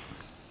 Right.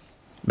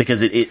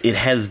 Because it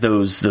has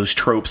those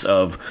tropes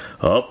of,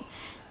 oh,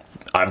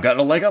 I've got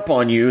a leg up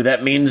on you.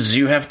 That means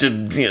you have to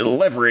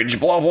leverage,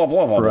 blah, blah,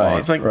 blah, blah, blah.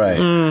 It's like,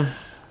 right.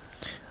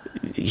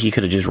 He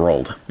could have just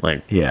rolled.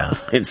 Like, Yeah.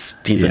 he's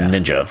a Yeah.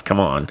 ninja. Come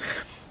on.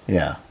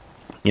 Yeah.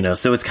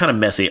 So it's kind of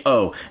messy.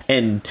 Oh,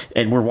 and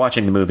we're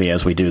watching the movie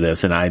as we do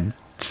this, and I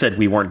said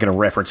we weren't going to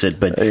reference it,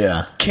 but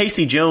Yeah.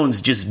 Casey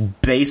Jones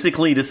just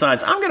basically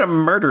decides, I'm going to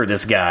murder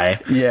this guy,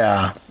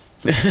 Yeah.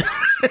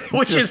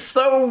 which is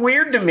so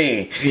weird to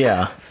me.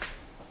 Yeah.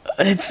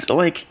 It's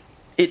like,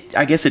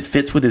 I guess it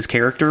fits with his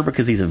character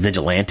because he's a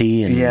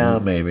vigilante. And, Yeah,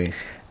 maybe.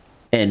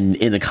 And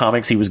in the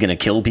comics, he was going to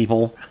kill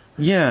people.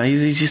 Yeah,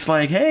 he's just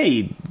like,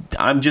 hey,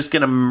 I'm just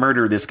going to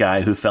murder this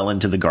guy who fell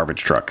into the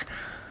garbage truck.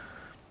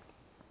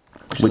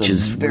 Which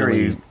is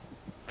very,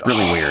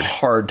 really weird.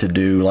 Hard to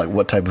do. Like,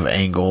 what type of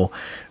angle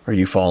are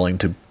you falling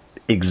to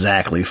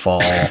exactly fall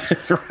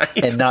Right.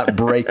 and not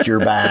break your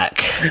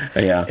back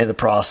Yeah. in the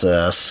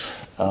process?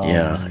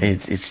 Yeah,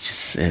 it's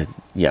just,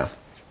 yeah.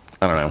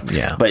 I don't know.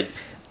 Yeah. But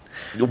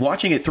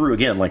watching it through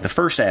again, like the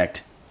first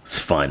act is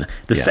fun.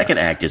 The Yeah. second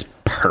act is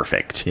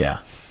perfect. Yeah.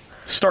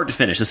 Start to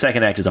finish, the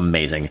second act is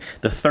amazing.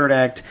 The third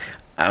act,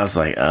 I was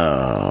like,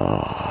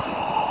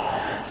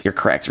 oh, your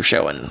cracks are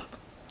showing.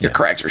 Your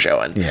cracks are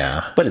showing.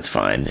 Yeah. But it's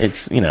fine.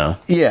 It's,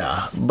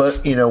 Yeah,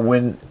 but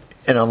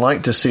and I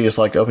like to see it's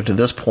like up until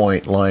this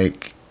point,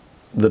 like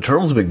the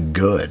Turtles have been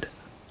good.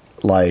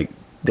 Like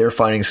their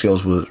fighting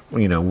skills were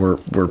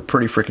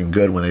pretty freaking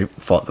good when they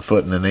fought the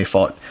Foot, and then they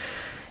fought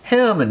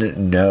him,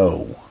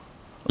 and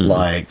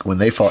like when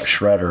they fought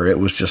Shredder, it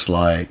was just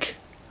like,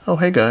 oh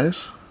hey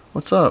guys,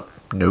 what's up?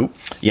 Nope.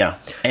 Yeah.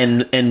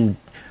 And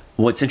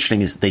what's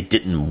interesting is they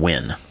didn't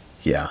win.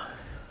 Yeah.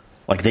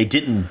 Like, they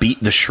didn't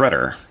beat the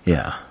Shredder.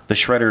 Yeah. The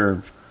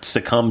Shredder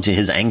succumbed to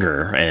his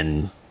anger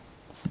and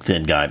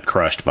then got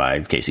crushed by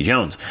Casey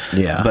Jones.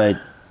 Yeah.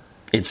 But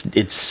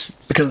it's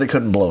Because they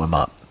couldn't blow him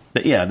up.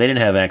 yeah, they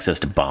didn't have access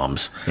to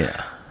bombs.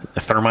 Yeah.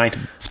 The thermite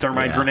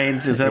Yeah.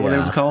 grenades, is that what it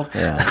was called?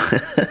 Yeah.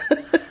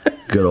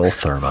 Good old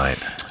thermite.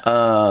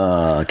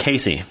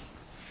 Casey.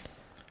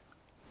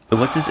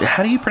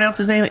 How do you pronounce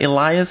his name?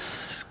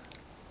 Elias?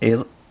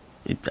 I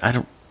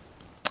don't...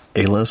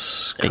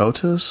 Alis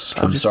Cotus?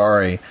 I'm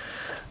sorry.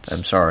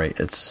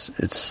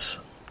 It's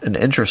an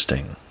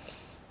interesting,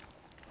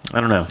 I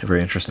don't know.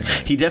 very interesting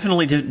name. He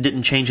definitely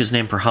didn't change his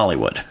name for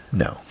Hollywood.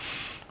 No.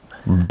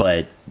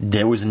 But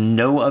there was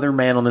no other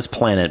man on this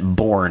planet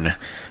born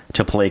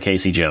to play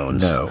Casey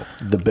Jones. No.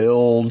 The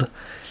build,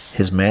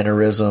 his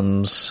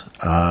mannerisms,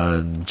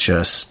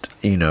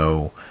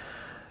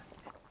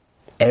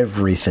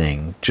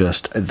 everything.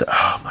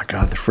 Oh my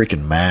God, the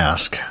freaking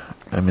mask.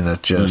 I mean,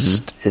 that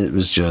just it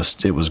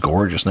was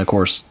gorgeous. And of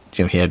course,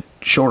 he had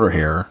shorter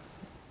hair,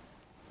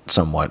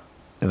 somewhat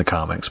in the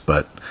comics,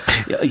 but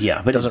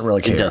but doesn't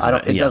really care.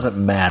 It doesn't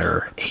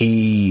matter.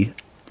 He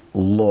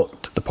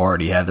looked the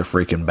part. He had the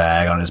freaking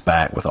bag on his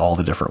back with all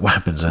the different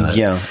weapons in it.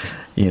 Yeah,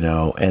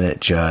 and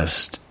it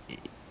just,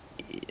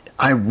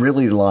 I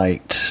really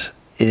liked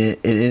it.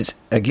 It is,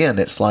 again,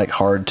 it's like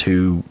hard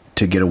to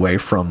get away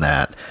from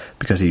that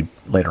because he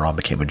later on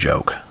became a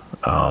joke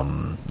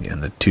in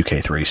the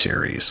 2K3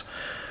 series.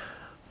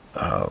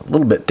 A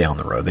little bit down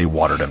the road, they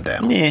watered him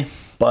down. Yeah.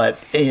 But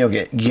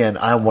again,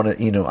 I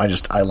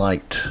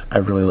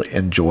really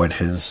enjoyed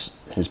his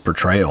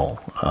portrayal.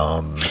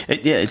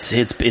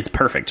 It's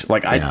perfect.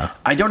 Like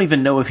I don't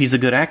even know if he's a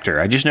good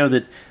actor. I just know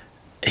that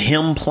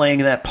him playing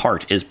that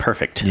part is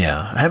perfect.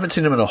 Yeah, I haven't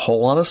seen him in a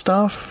whole lot of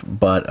stuff,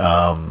 but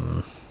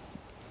I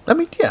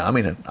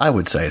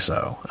would say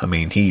so. I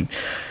mean,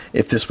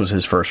 if this was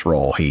his first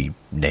role, he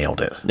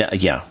nailed it.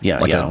 Yeah.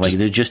 Like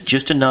there's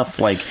just enough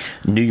like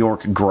New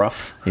York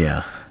gruff.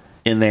 Yeah.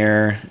 In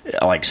there,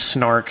 like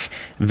snark,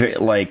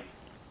 like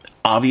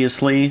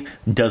obviously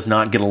does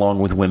not get along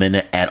with women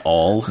at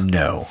all.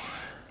 No.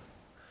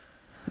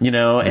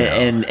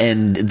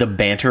 And the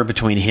banter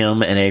between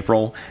him and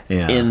April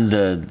in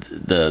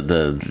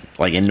the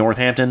like in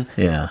Northampton.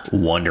 Yeah.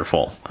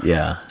 Wonderful.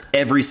 Yeah.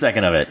 Every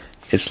second of it.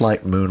 It's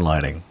like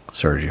moonlighting,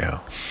 Sergio.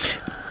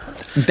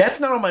 That's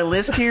not on my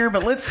list here,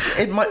 but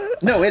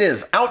it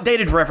is.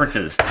 Outdated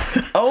references.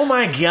 Oh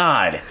my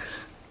God.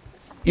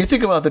 You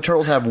think about the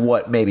Turtles have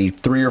maybe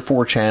 3 or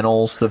 4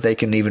 channels that they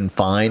can even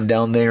find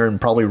down there,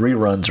 and probably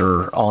reruns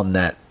are on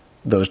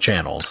those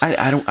channels.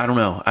 I don't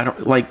know. I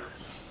don't like.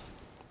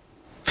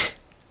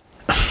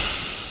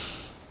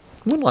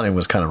 Moonlighting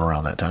was kind of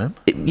around that time.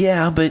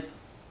 Yeah, but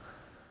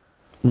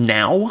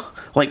now,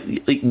 like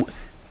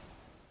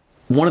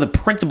one of the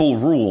principal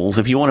rules,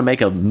 if you want to make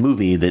a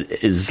movie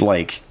that is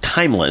like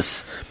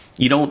timeless,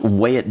 you don't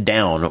weigh it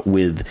down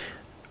with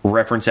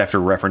reference after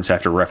reference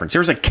after reference.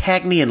 There's a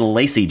Cagney and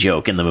Lacey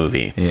joke in the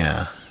movie.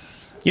 Yeah.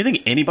 You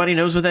think anybody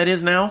knows what that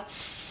is now?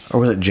 Or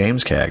was it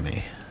James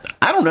Cagney?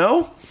 I don't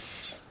know.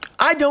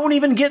 I don't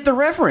even get the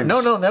reference.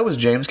 No, that was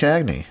James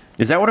Cagney.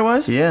 Is that what it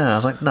was? Yeah, I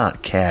was like,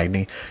 not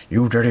Cagney.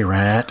 You dirty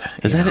rat.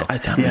 Is that it? I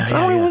don't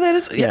know what that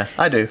is. Yeah,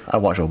 I do. I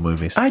watch old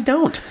movies. I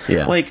don't.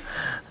 Yeah. Like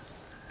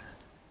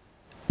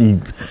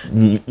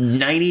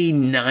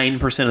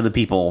 99% of the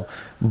people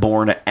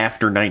born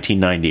after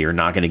 1990 are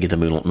not going to get the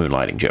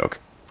moonlighting joke.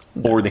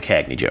 Or the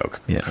Cagney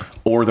joke. Yeah.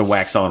 Or the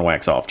wax on,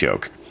 wax off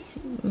joke.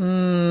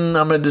 I'm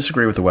going to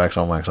disagree with the wax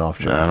on, wax off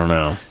joke. I don't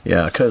know.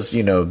 Yeah, because,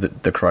 the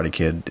Karate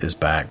Kid is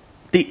back.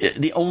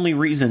 The only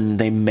reason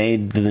they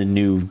made the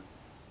new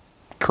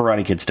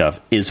Karate Kid stuff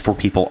is for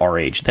people our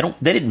age. They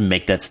didn't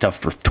make that stuff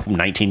for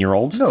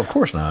 19-year-olds. No, of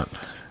course not.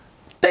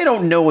 They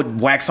don't know what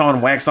wax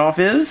on, wax off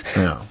is.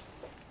 Yeah.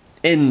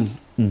 And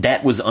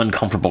that was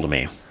uncomfortable to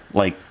me.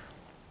 Like,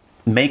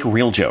 make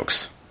real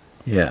jokes.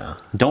 Yeah.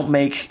 Don't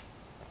make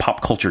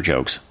pop culture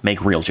jokes.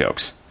 Make real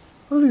jokes.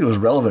 I think it was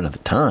relevant at the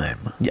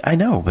time. Yeah, I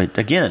know, but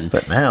again...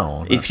 But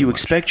now... If you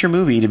expect your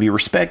movie to be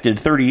respected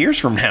 30 years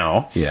from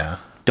now... Yeah.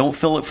 Don't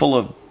fill it full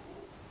of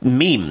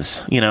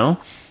memes,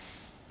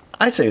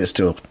 I'd say it's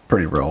still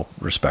pretty well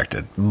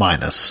respected,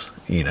 minus,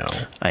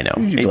 I know.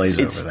 You glaze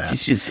over that.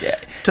 It's just...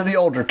 To the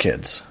older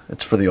kids.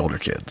 It's for the older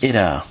kids.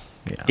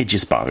 It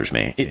just bothers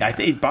me.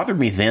 It bothered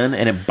me then,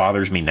 and it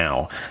bothers me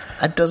now.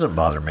 That doesn't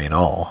bother me at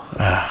all.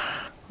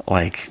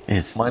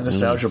 It's my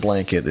nostalgia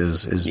blanket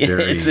is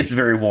very... It's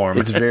very warm.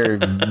 It's very,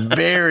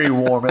 very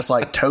warm. It's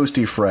like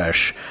toasty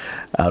fresh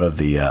out of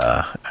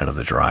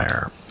the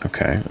dryer.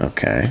 Okay.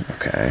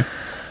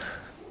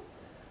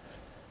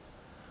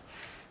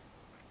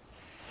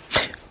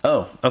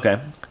 Oh, okay.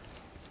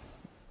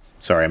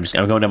 Sorry, I'm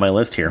going down my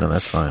list here. No,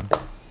 that's fine.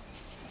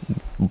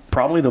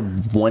 Probably the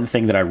one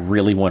thing that I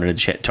really wanted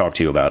to talk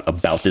to you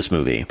about this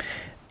movie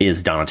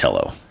is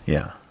Donatello.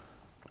 Yeah.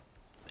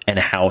 And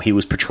how he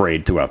was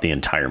portrayed throughout the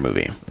entire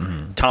movie.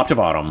 Mm-hmm. Top to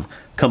bottom,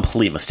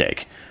 complete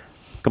mistake.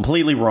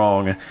 Completely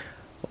wrong.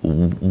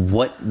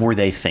 What were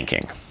they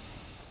thinking?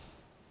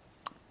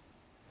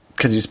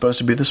 Because he's supposed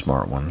to be the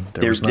smart one.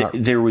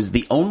 There was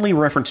the only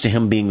reference to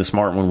him being the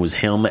smart one was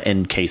him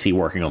and Casey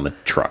working on the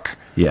truck.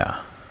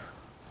 Yeah.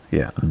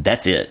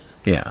 That's it.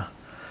 Yeah.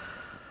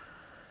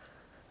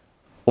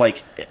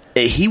 Like,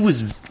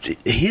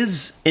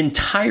 his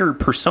entire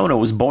persona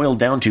was boiled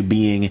down to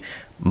being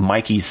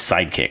Mikey's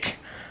sidekick.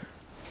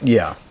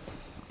 Yeah.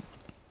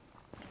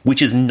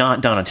 Which is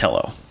not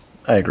Donatello.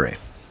 I agree.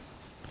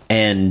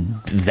 And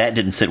that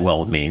didn't sit well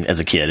with me as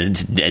a kid.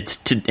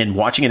 And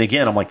watching it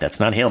again, I'm like, that's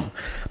not him.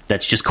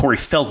 That's just Corey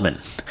Feldman.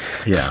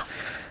 Yeah.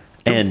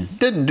 And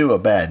didn't do a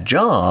bad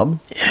job,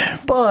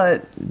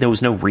 but there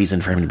was no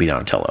reason for him to be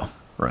Donatello.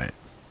 Right.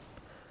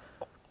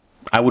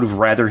 I would have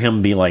rather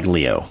him be like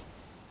Leo.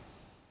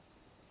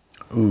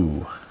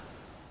 Ooh.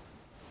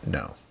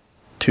 No.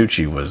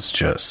 Tucci was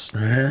just...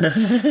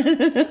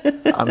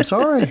 I'm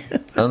sorry.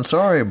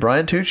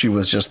 Brian Tucci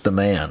was just the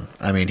man.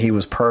 I mean, he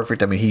was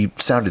perfect. I mean, he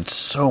sounded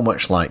so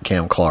much like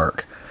Cam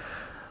Clark.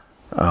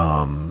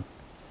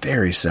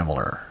 Very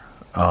similar.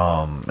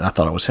 And I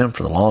thought it was him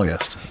for the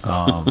longest.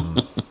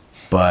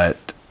 But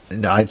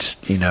I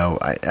just,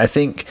 I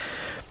think,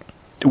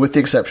 with the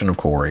exception of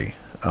Corey,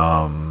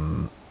 I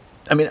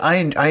mean,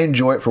 I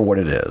enjoy it for what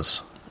it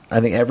is. I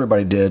think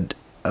everybody did.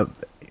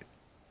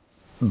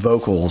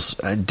 Vocals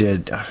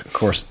did, of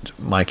course.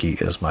 Mikey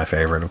is my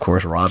favorite. Of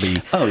course, Robbie.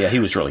 Oh yeah, he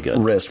was really good.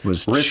 Wrist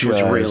was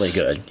really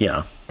good.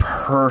 Yeah,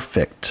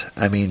 perfect.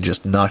 I mean,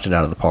 just knocked it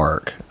out of the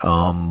park.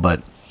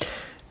 But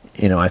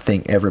I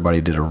think everybody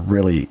did a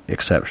really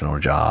exceptional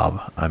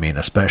job. I mean,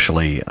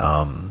 especially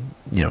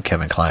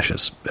Kevin Clash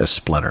as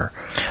Splinter.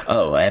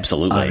 Oh,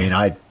 absolutely. I mean,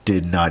 I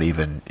did not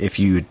even, if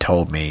you had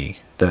told me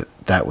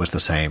that was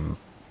the same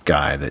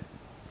guy that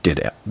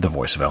did the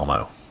voice of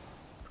Elmo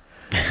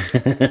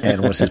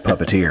and was his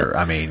puppeteer,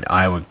 I mean,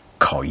 I would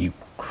call you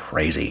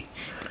crazy.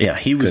 Yeah,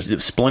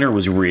 Splinter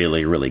was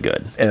really, really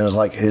good. And it was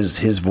like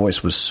his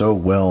voice was so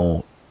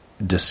well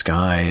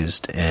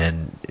disguised,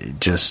 and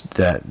just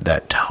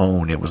that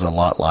tone, it was a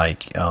lot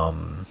like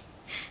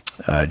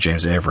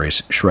James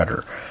Avery's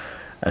Shredder.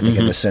 I think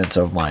in the sense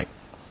of like,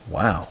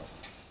 wow.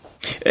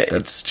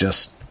 That's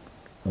just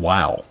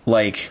wow.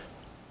 Like,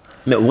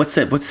 no, what's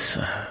that?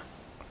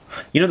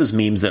 Those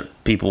memes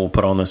that people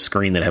put on the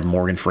screen that have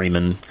Morgan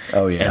Freeman?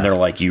 Oh, yeah. And they're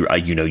like, you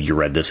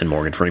read this in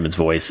Morgan Freeman's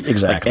voice.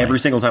 Exactly. Like, every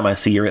single time I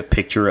see a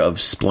picture of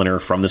Splinter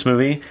from this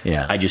movie,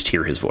 yeah, I just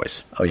hear his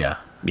voice. Oh, yeah.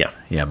 Yeah.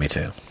 Yeah, me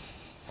too.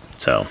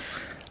 So,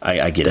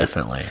 I get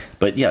Definitely. it.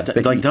 But yeah,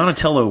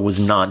 Donatello was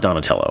not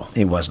Donatello.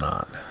 He was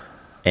not.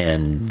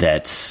 And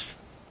that's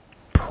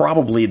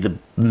probably the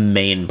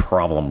main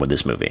problem with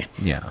this movie.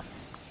 Yeah.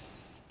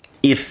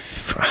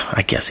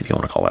 I guess if you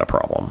want to call that a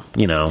problem,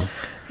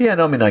 Yeah,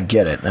 no, I mean, I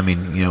get it. I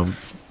mean,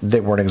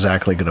 they weren't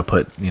exactly going to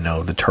put,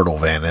 the turtle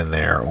van in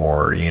there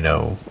or,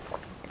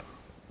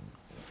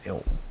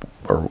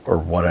 or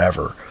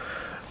whatever.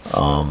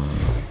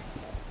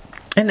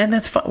 And then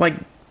that's fine. Like,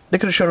 they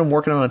could have shown him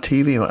working on a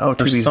TV. Oh,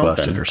 TV's something.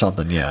 busted or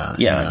something. Yeah.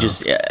 Yeah,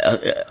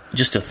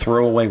 just a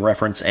throwaway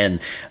reference. And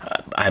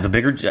my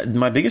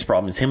biggest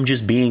problem is him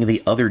just being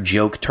the other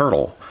joke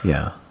turtle.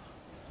 Yeah.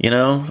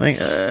 Like,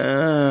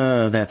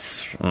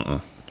 that's...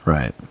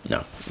 Right.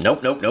 No.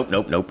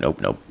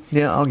 Nope.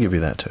 Yeah, I'll give you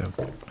that too.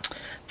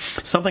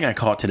 Something I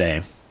caught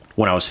today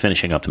when I was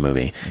finishing up the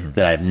movie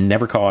that I've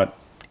never caught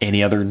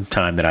any other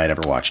time that I had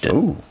ever watched it.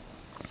 Ooh.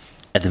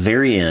 At the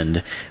very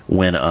end,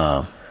 when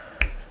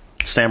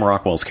Sam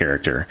Rockwell's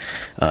character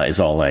is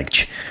all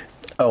like...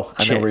 Oh,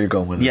 I know where you're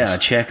going with this. Yeah,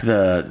 check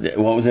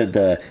what was it?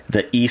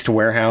 The East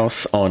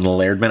Warehouse on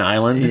Lairdman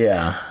Island?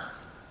 Yeah.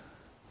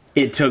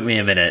 It took me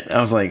a minute. I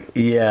was like...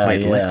 Yeah,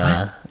 wait,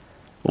 yeah.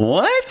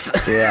 What?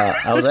 Yeah,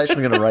 I was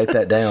actually going to write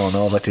that down.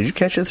 I was like, did you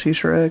catch this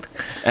Easter egg?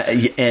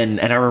 And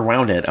I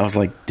rewound it. I was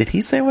like, did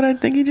he say what I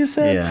think he just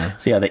said? Yeah.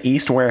 So yeah, the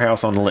East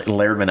Warehouse on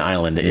Lairdman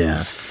Island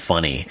is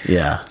funny.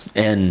 Yeah.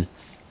 And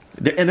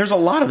there's a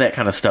lot of that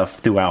kind of stuff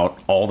throughout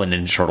all the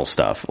Ninja Turtle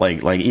stuff.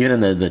 Like even in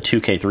the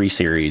 2K3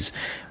 series,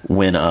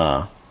 when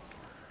like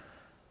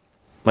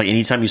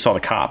anytime you saw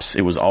the cops,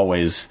 it was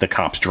always the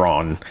cops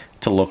drawn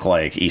to look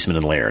like Eastman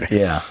and Laird.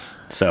 Yeah.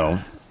 So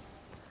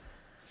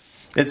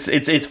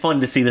it's fun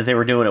to see that they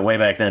were doing it way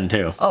back then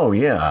too. Oh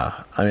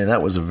yeah, I mean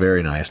that was a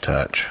very nice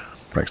touch.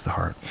 Breaks the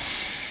heart.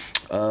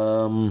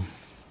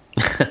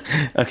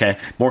 Okay,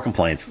 more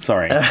complaints.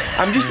 Sorry,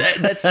 I'm just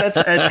that's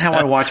how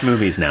I watch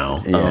movies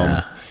now.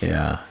 Yeah,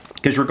 yeah.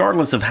 Because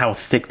regardless of how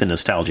thick the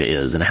nostalgia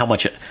is, and how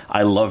much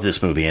I love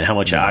this movie, and how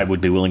much I would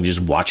be willing to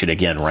just watch it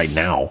again right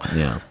now.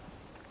 Yeah.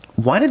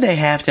 Why did they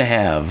have to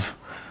have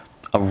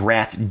a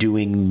rat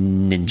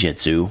doing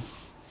ninjutsu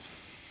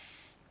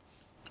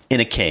in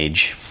a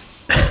cage?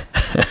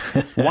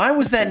 Why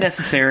was that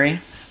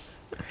necessary?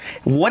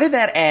 What did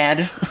that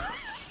add?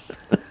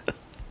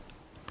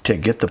 To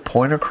get the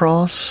point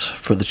across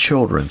for the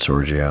children,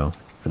 Sergio.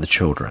 For the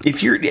children.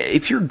 If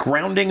you're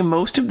grounding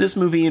most of this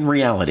movie in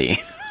reality,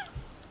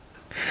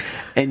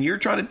 and you're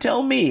trying to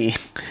tell me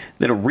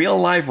that a real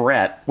life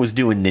rat was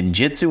doing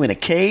ninjutsu in a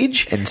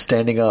cage and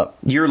standing up,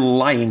 you're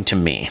lying to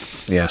me.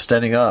 Yeah,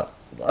 standing up,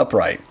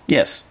 upright.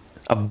 Yes,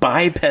 a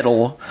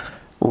bipedal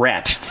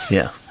rat.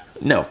 Yeah.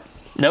 No.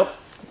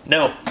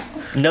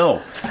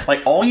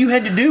 Like, all you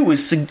had to do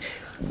was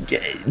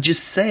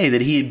just say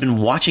that he had been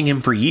watching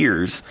him for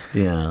years.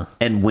 Yeah.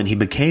 And when he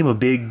became a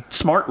big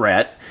smart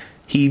rat,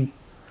 he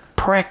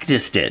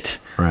practiced it.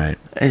 Right.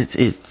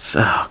 It's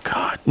oh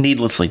god,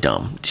 needlessly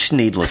dumb. Just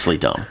needlessly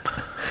dumb.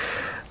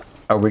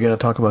 Are we going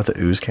to talk about the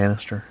ooze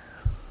canister?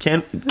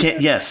 Can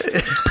yes.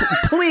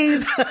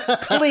 Please.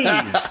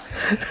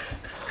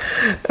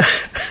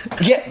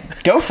 Yeah,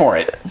 go for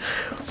it.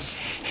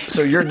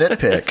 So your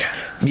nitpick.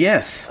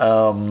 Yes.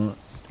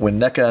 When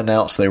NECA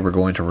announced they were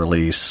going to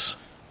release,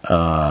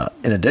 in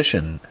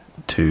addition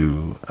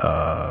to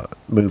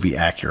movie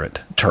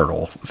accurate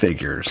turtle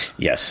figures.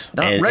 Yes.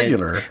 Not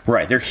regular.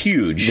 Right, they're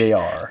huge. They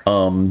are.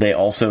 They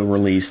also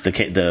released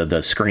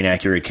the screen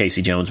accurate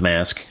Casey Jones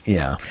mask.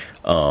 Yeah.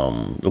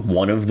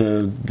 One of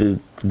the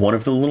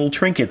little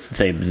trinkets that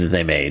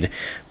they made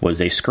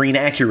was a screen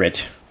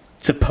accurate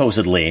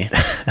supposedly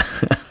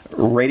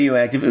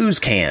radioactive ooze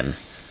can.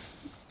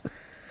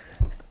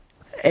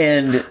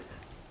 And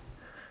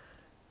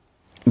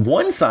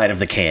one side of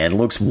the can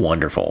looks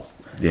wonderful.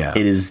 Yeah.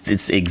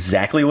 It's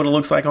exactly what it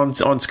looks like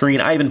on screen.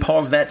 I even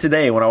paused that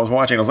today when I was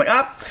watching. I was like,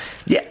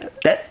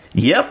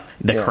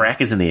 the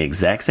crack is in the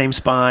exact same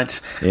spot.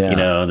 Yeah. You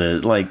know,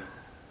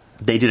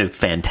 they did a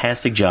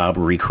fantastic job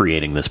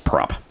recreating this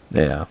prop.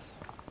 Yeah.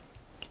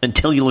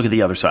 Until you look at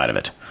the other side of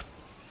it.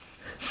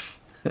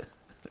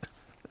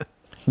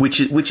 Which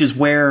is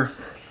where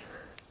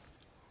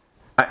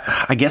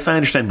I guess I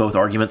understand both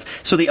arguments.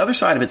 So the other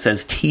side of it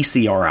says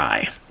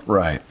TCRI.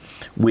 Right.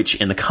 Which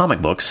in the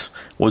comic books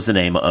was the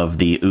name of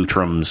the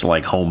Utrum's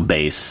home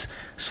base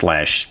 /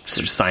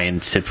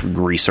 scientific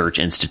research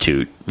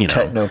institute. You know,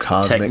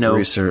 Technocosmic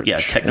Research. Yeah,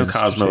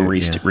 Technocosmo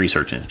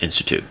Research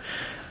Institute.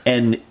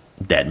 And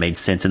that made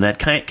sense in that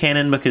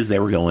canon because they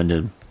were going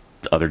to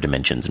other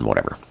dimensions and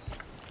whatever.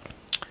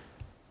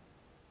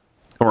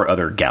 Or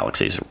other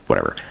galaxies or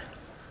whatever.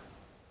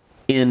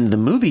 In the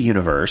movie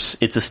universe,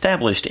 it's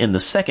established in the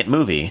second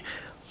movie,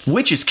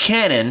 which is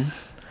canon,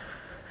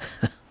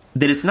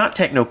 that it's not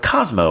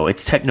Technocosmo,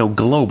 it's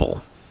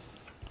Technoglobal.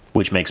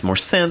 Which makes more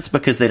sense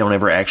because they don't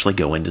ever actually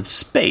go into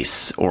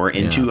space or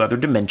into other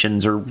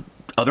dimensions or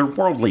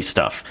otherworldly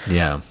stuff.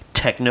 Yeah.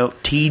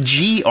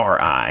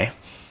 TGRI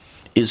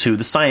is who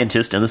the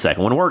scientist in the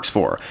second one works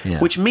for. Yeah.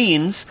 Which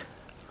means,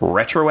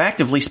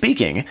 retroactively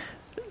speaking,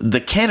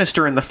 the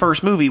canister in the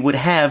first movie would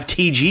have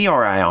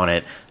TGRI on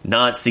it,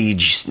 not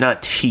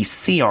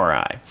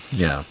TCRI.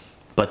 Yeah.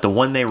 But the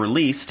one they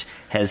released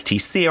has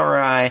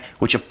TCRI,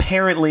 which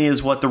apparently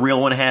is what the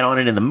real one had on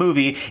it in the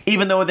movie,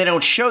 even though they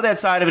don't show that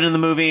side of it in the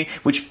movie,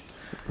 which...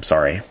 I'm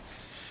sorry.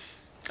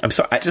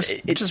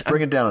 Just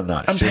bring it down a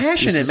notch. I'm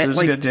passionate,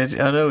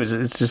 man. I know,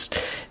 it's just...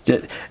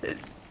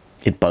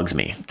 It bugs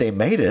me. They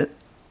made it,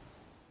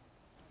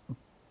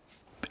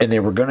 and they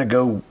were going to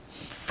go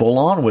full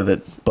on with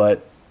it,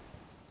 but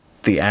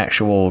the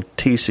actual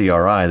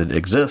TCRI that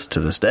exists to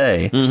this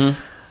day,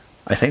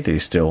 I think they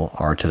still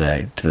are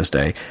to this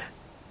day,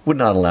 would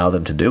not allow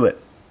them to do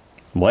it.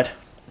 What?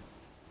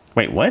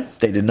 Wait, what?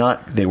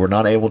 They were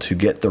not able to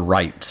get the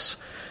rights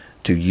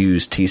to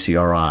use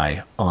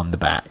TCRI on the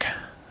back.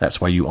 That's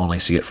why you only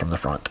see it from the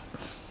front.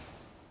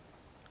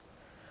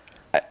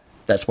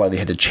 That's why they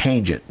had to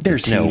change it. There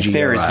is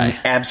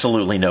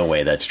absolutely no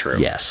way that's true.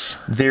 Yes.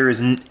 There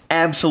is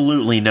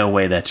absolutely no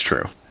way that's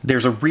true.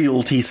 There's a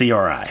real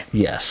TCRI.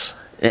 Yes.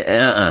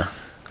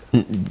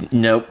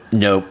 Nope.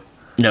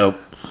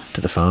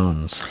 To the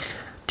phones.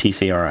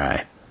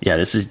 TCRI. Yeah,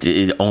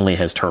 it only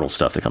has turtle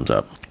stuff that comes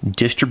up.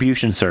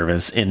 Distribution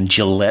service in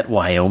Gillette,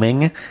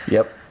 Wyoming.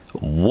 Yep.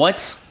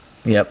 What?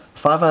 Yep.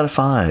 5 out of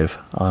 5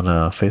 on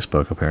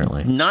Facebook,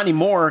 apparently. Not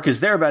anymore, because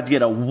they're about to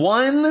get a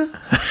 1.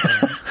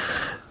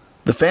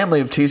 The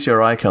family of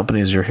TCRI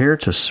companies are here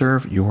to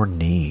serve your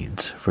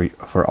needs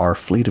for our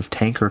fleet of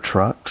tanker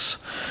trucks.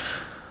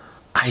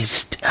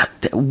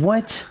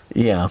 What?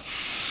 Yeah.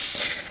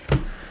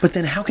 But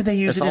then how could they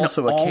use it in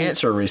also a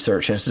cancer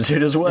research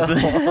institute as well.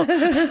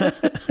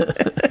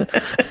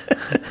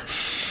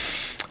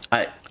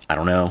 I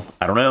don't know.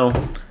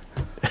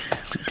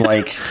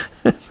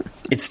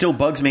 It still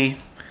bugs me.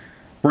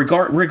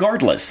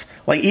 Regardless.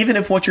 Even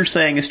if what you're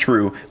saying is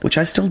true, which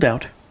I still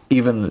doubt.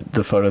 Even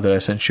the photo that I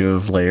sent you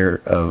of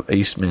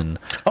Eastman.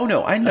 Oh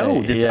no, I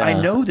know that. I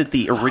know that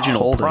the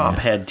original prop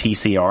had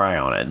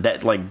TCRI on it.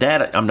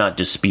 That I'm not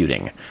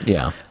disputing.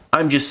 Yeah,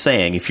 I'm just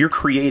saying if you're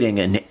creating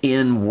an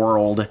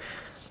in-world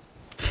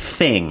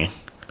thing,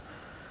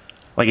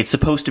 it's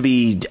supposed to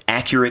be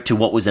accurate to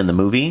what was in the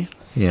movie.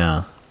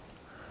 Yeah,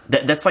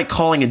 that's like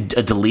calling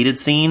a deleted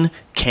scene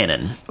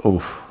canon.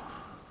 Oof.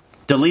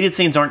 Deleted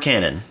scenes aren't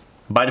canon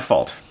by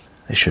default.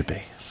 They should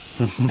be.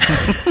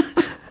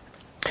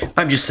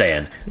 I'm just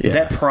saying,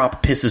 that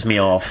prop pisses me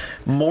off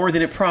more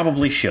than it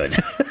probably should.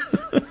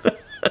 You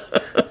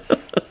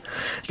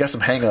got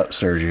some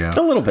hang-ups, Sergio.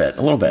 A little bit.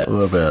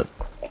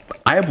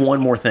 I have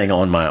one more thing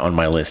on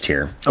my list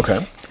here.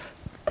 Okay.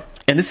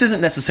 And this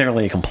isn't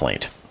necessarily a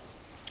complaint.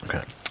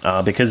 Okay.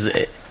 Because,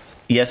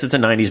 yes, it's a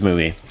 90s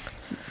movie.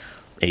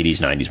 80s,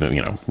 90s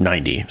movie,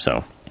 90,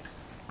 so.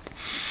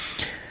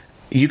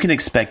 You can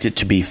expect it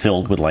to be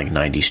filled with,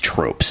 90s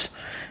tropes.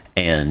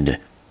 And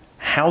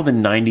how the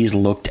 90s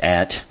looked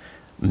at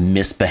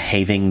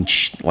misbehaving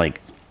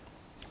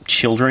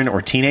children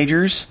or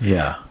teenagers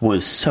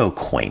was so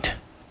quaint.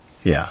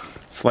 Yeah.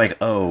 It's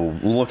oh,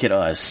 look at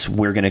us.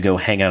 We're going to go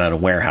hang out at a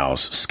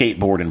warehouse,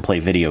 skateboard, and play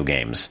video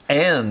games.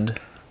 And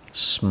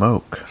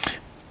smoke.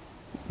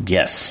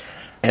 Yes.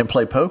 And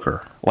play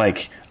poker.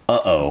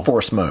 Uh-oh.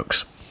 4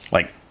 smokes.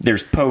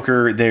 There's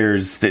poker, there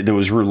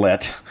was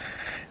roulette,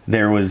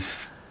 there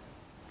was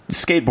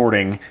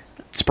skateboarding,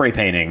 spray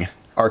painting.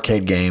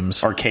 Arcade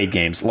games.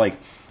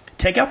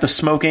 Take out the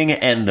smoking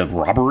and the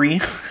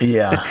robbery.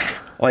 Yeah.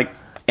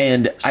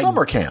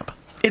 Summer camp.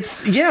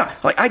 It's,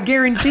 I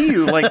guarantee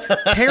you,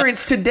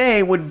 parents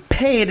today would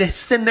pay to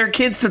send their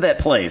kids to that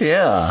place.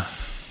 Yeah.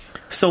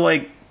 So,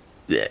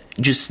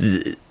 just,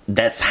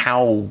 that's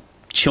how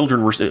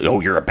children were, oh,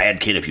 you're a bad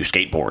kid if you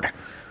skateboard.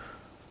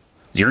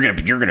 You're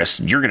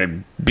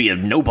gonna be a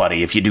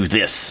nobody if you do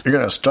this. You're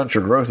going to stunt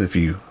your growth if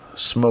you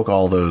smoke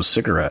all those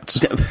cigarettes.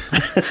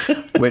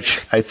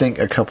 Which I think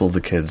a couple of the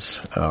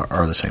kids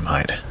are the same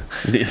height.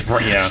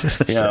 Yeah.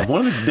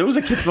 There was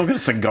a kid smoking a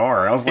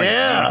cigar. I was like,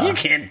 Yeah. you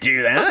can't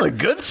do that. That's the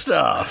good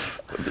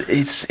stuff.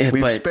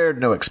 We've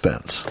spared no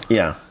expense.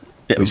 Yeah.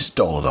 We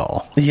stole it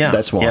all. Yeah.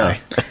 That's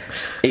why. Yeah.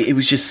 It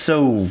was just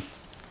so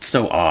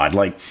odd.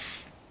 Like,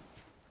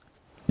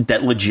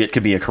 that legit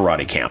could be a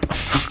karate camp.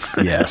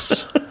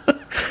 Yes.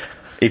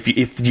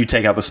 If you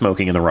take out the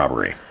smoking and the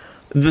robbery.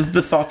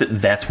 The thought that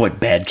that's what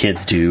bad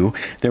kids do.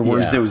 There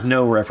was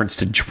no reference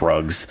to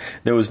drugs.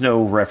 There was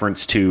no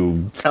reference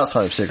to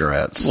outside of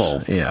cigarettes.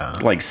 Well,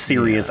 like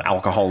serious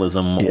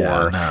alcoholism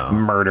or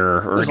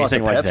murder or There's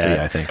anything lots of like Pepsi, that.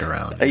 I think,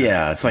 around.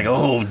 Yeah, it's like,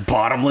 oh,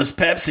 bottomless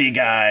Pepsi,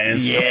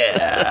 guys.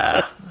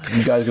 Yeah.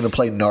 You guys going to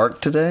play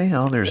Narc today?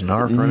 Oh, there's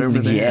Narc right over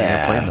there.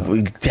 Yeah,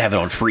 we have it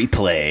on free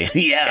play.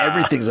 Yeah,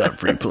 everything's on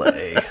free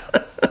play.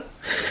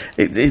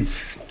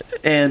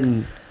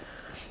 And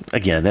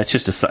again, that's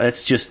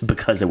just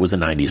because it was a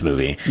 90s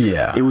movie.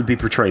 Yeah. It would be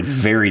portrayed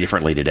very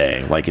differently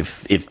today. Like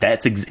if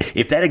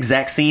that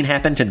exact scene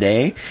happened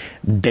today,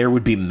 there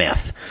would be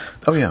meth.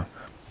 Oh yeah.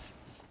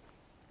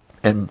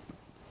 And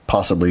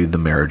possibly the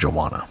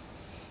marijuana.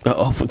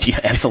 Oh yeah,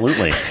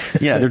 absolutely.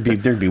 Yeah,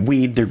 there'd be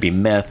weed, there'd be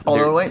meth.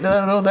 Although wait,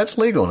 no, that's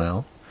legal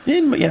now.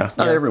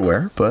 Not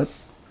everywhere, but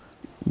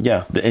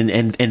yeah,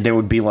 and there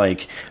would be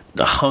like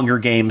the Hunger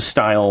Games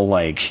style,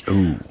 like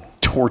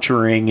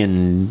torturing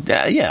and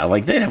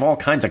like they'd have all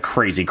kinds of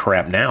crazy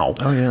crap now.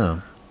 Oh yeah,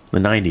 the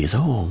 90s.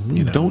 Oh,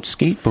 don't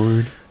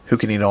skateboard. Who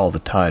can eat all the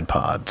Tide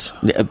Pods?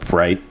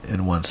 Right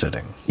in one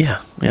sitting. Yeah.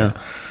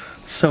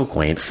 So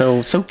quaint,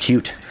 so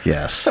cute.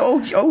 Yes. So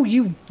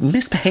you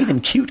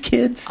misbehaving cute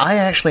kids. I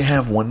actually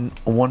have one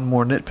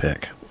more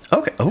nitpick.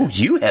 Okay. Oh,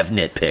 you have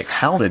nitpicks.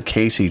 How did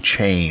Casey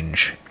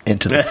change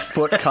into the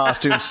foot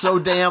costume so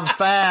damn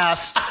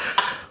fast?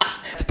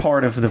 That's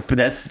part of the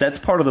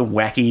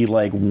wacky,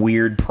 like,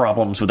 weird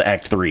problems with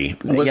Act 3.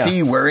 Was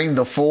he wearing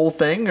the full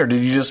thing, or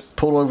did you just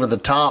pull over the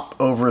top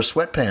over his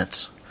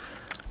sweatpants?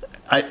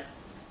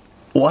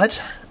 What?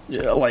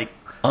 Like,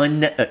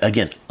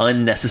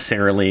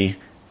 unnecessarily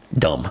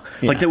dumb.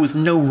 Yeah. Like, there was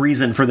no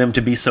reason for them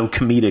to be so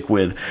comedic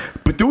with,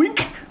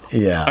 "Badoink!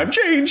 Yeah, I'm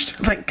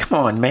changed." Like, come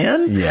on,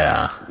 man.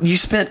 Yeah. You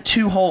spent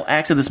 2 whole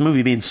acts of this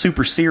movie being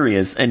super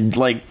serious and,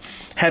 like,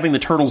 having the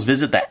turtles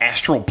visit the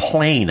astral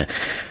plane.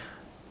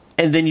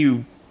 And then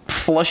you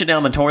flush it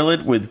down the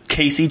toilet with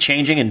Casey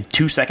changing in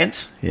 2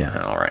 seconds?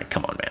 Yeah. All right,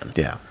 come on, man.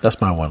 Yeah, that's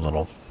my one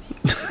little...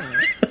 I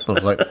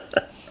was like,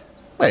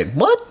 wait,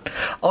 what?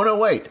 Oh, no,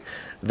 wait.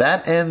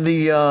 That and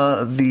the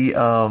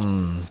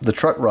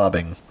truck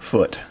robbing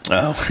foot.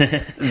 Oh.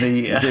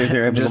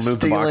 They're able to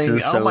move the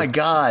boxes. Oh, my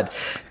God.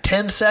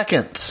 10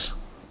 seconds.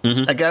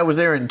 Mm-hmm. A guy was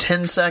there in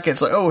 10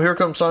 seconds. Like, oh, here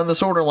comes sign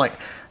this order. I'm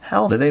like,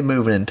 how did they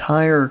move an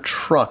entire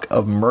truck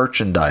of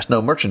merchandise?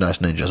 No, merchandise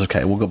ninjas.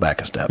 Okay, we'll go back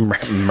a step.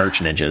 Merch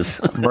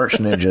ninjas. Merch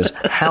ninjas.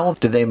 How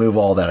did they move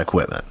all that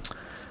equipment?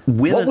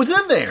 What was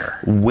in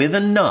there? With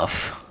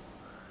enough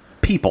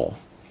people,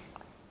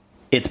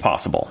 it's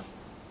possible.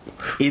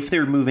 If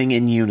they're moving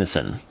in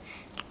unison.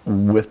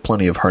 With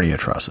plenty of hernia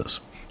trusses.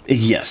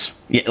 Yes.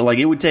 Yeah, like,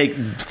 it would take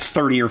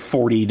 30 or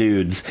 40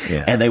 dudes,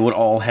 and they would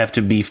all have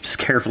to be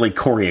carefully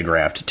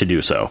choreographed to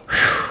do so.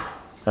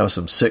 That was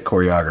some sick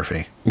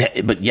choreography.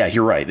 Yeah, but yeah,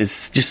 you're right.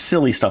 It's just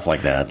silly stuff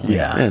like that.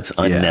 Yeah. It's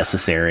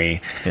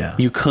unnecessary. Yeah.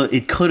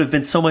 It could have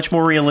been so much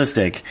more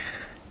realistic.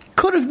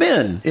 Could have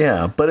been.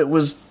 Yeah, but it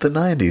was the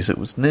 90s. It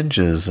was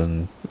ninjas,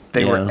 and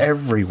they were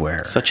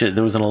everywhere.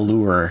 There was an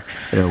allure.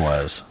 There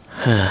was.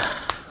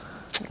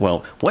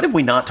 Well, what have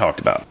we not talked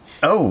about?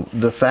 Oh,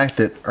 the fact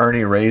that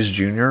Ernie Reyes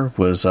Jr.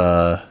 was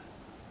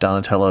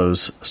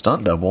Donatello's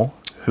stunt double,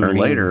 who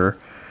later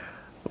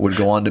would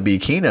go on to be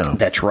Keno.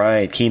 That's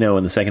right, Keno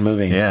in the second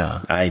movie.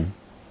 Yeah.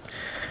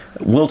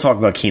 We'll talk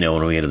about Keno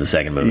when we get to the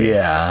second movie.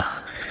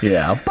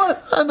 Yeah,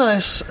 but a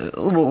nice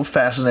little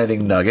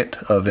fascinating nugget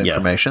of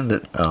information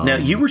that... now,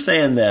 you were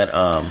saying that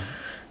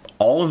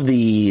all of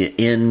the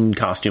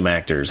in-costume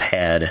actors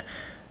had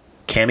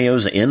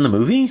cameos in the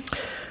movie?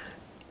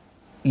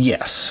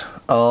 Yes.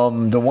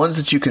 The ones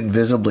that you can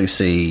visibly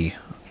see,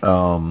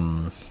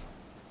 the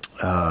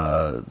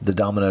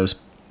Domino's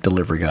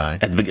delivery guy.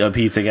 A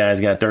pizza guy's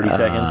got 30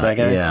 seconds, that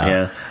guy?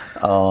 Yeah.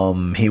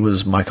 He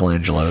was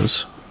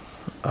Michelangelo's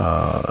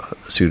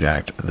suit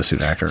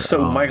actor.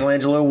 So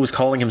Michelangelo was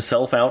calling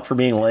himself out for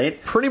being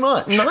late? Pretty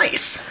much.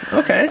 Nice.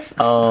 Okay.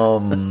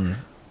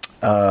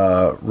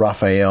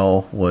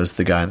 Raphael was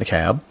the guy in the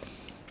cab.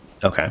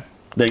 Okay.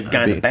 The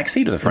guy in the back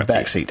seat or the front seat?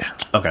 Back seat.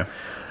 Okay.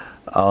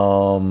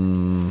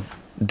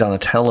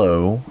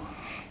 Donatello,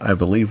 I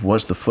believe,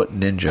 was the foot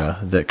ninja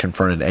that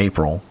confronted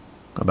April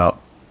about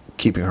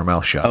keeping her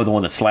mouth shut. Oh, the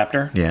one that slapped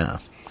her? Yeah.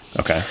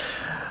 Okay.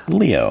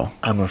 Leo.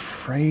 I'm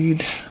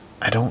afraid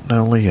I don't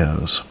know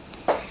Leo's.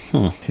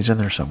 He's in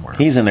there somewhere.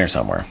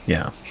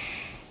 Yeah.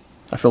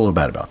 I feel a little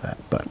bad about that,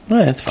 but...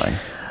 Well, that's fine.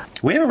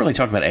 We haven't really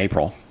talked about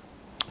April.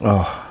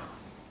 Oh.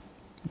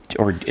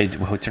 or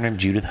what's her name?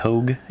 Judith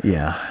Hoag.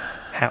 Yeah.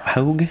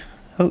 Hoag.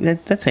 Oh,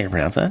 that's how you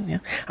pronounce that. Yeah,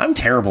 I'm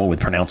terrible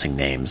with pronouncing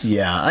names.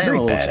 Yeah, I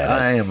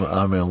am.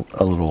 I'm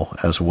a little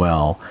as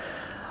well.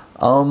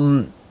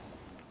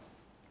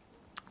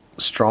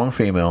 Strong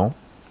female.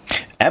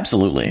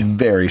 Absolutely,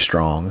 very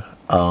strong.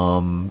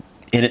 In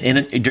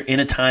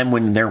a time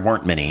when there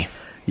weren't many.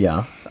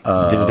 Yeah,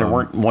 there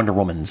weren't Wonder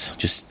Womans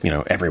just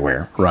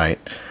everywhere. Right.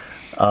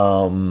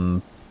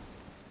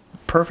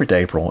 Perfect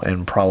April,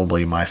 and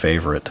probably my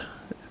favorite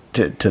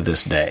to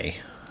this day.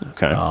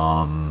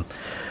 Okay.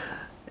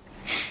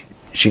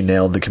 She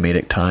nailed the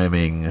comedic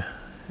timing.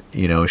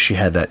 She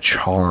had that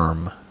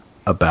charm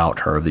about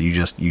her that you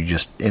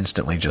just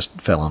instantly just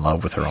fell in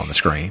love with her on the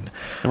screen.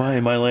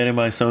 Am I late in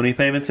my Sony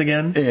payments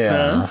again?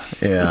 Yeah,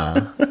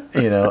 yeah.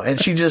 And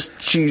she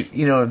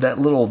that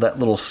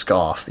little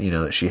scoff,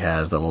 that she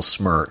has, that little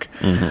smirk.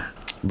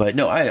 Mm-hmm. But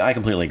no, I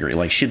completely agree.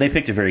 Like they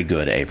picked a very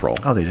good April.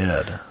 Oh, they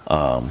did.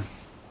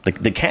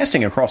 The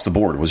casting across the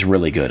board was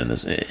really good in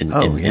this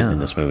in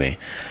this movie.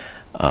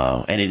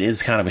 And it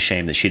is kind of a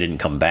shame that she didn't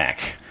come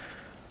back.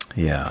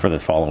 Yeah. For the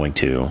following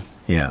two.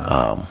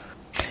 Yeah.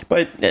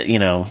 But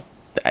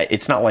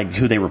it's not like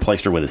who they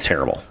replaced her with is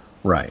terrible.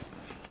 Right.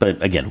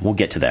 But again, we'll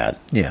get to that.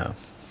 Yeah.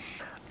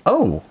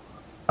 Oh.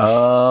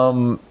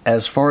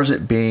 As far as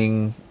it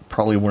being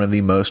probably one of the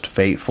most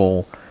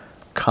faithful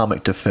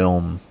comic to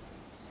film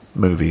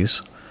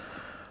movies,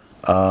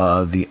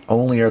 the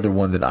only other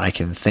one that I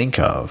can think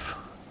of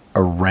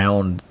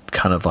around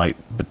kind of like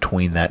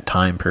between that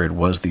time period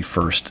was the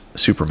first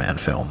Superman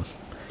film.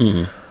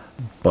 Mm-hmm.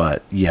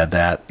 But yeah,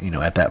 that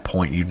at that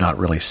point you've not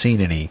really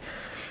seen any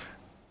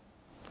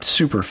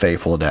super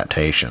faithful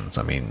adaptations.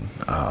 I mean,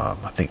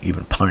 I think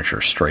even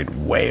Punisher strayed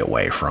way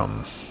away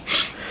from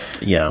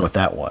what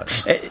that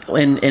was.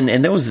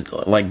 And there was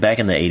like back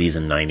in the 80s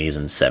and 90s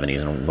and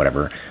 70s and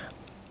whatever,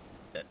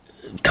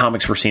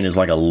 comics were seen as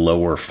like a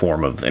lower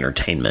form of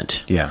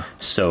entertainment. Yeah.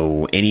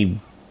 So any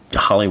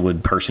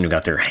Hollywood person who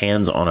got their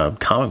hands on a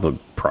comic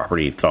book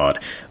property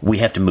thought, we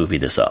have to movie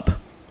this up.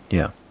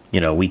 Yeah.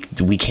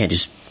 We can't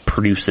just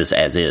produce this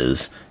as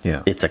is.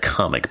 Yeah. It's a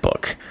comic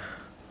book.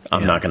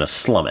 I'm not going to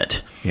slum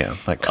it. Yeah,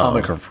 like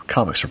comics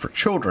are for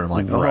children. I'm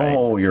like,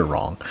 oh, you're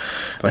wrong.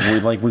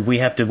 We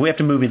have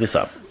to movie this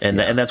up, and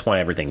that's why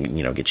everything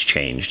gets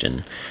changed.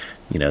 And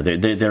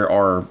there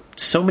are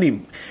so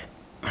many.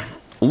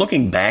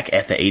 Looking back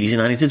at the 80s and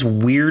 90s, it's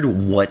weird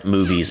what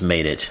movies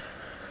made it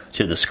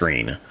to the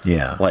screen.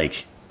 Yeah,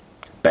 like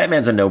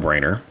Batman's a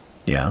no-brainer.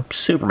 Yeah,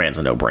 Superman's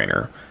a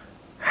no-brainer.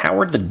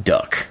 Howard the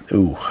Duck.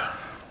 Ooh.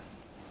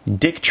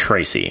 Dick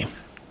Tracy.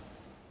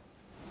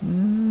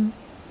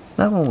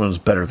 That one was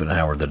better than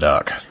Howard the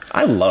Duck.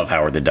 I love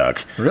Howard the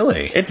Duck.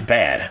 Really? It's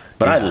bad,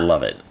 but I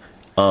love it.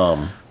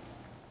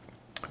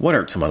 What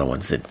are some other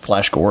ones that...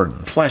 Flash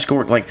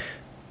Gordon, like,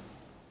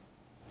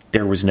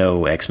 there was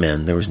no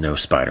X-Men, there was no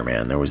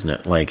Spider-Man, there was no,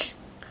 like...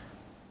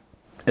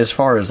 As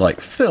far as, like,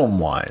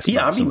 film-wise.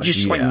 Yeah, I mean,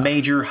 just, like,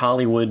 major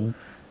Hollywood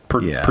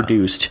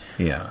produced.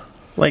 Yeah.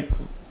 Like,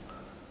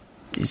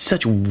 it's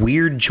such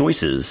weird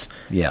choices.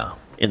 Yeah.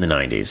 In the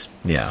 90s.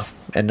 Yeah.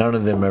 And none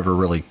of them ever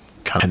really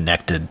kind of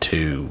connected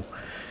to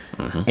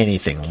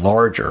anything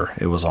larger.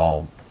 It was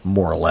all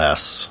more or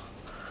less,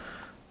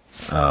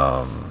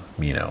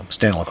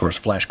 standalone. Of course,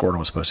 Flash Gordon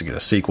was supposed to get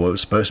a sequel. It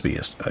was supposed to be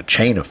a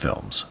chain of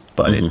films,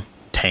 but it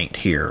tanked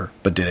here,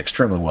 but did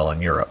extremely well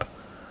in Europe.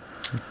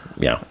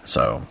 Yeah.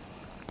 So,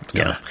 it's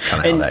kind of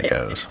how that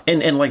goes.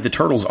 And like the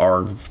Turtles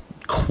are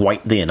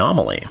quite the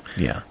anomaly.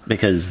 Yeah.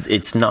 Because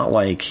it's not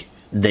like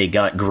they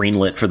got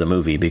greenlit for the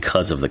movie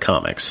because of the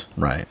comics.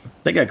 Right.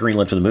 They got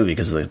greenlit for the movie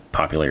because of the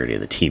popularity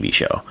of the TV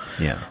show.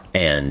 Yeah.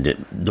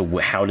 And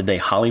how did they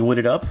Hollywood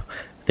it up?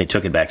 They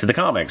took it back to the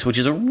comics, which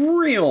is a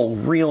real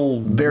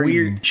very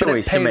weird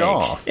choice to make.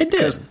 Off, it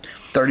did.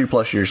 30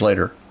 plus years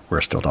later,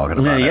 we're still talking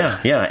about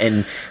it. Yeah.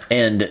 And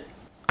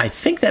I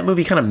think that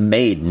movie kind of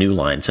made New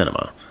Line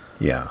Cinema.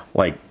 Yeah.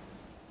 Like,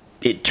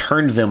 it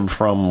turned them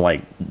from,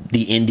 like,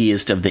 the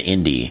indiest of the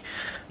indie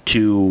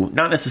to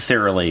not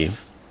necessarily...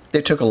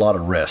 They took a lot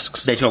of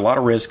risks.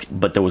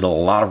 But there was a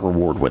lot of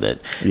reward with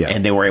it. Yeah.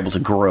 And they were able to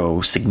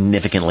grow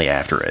significantly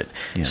after it.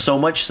 Yeah. So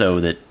much so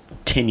that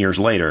 10 years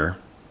later,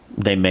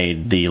 they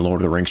made the Lord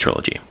of the Rings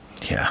trilogy.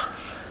 Yeah.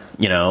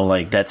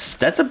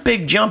 That's a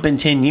big jump in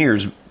 10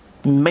 years,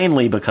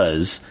 mainly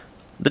because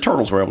the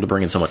Turtles were able to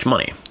bring in so much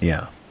money.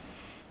 Yeah.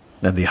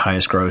 And the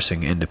highest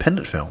grossing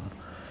independent film.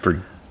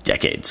 For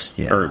decades.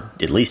 Yeah. Or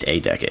at least a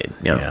decade.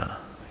 Yeah.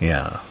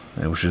 Yeah.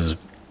 Which is...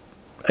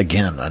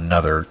 Again,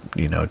 another,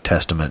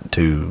 testament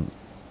to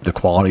the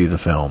quality of the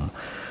film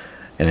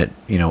and it,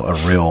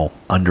 a real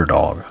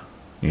underdog,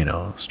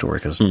 story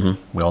because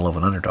we all love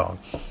an underdog.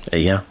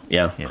 Yeah.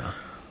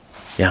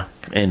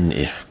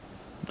 And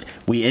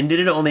we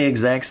ended it on the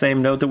exact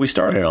same note that we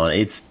started on.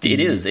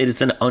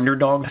 It's an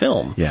underdog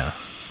film. Yeah.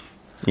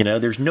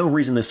 There's no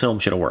reason this film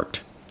should have worked.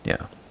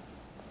 Yeah.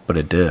 But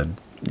it did.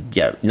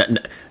 Yeah.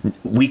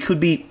 We could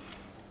be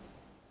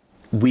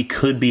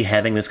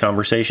having this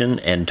conversation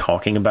and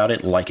talking about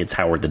it like it's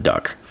Howard the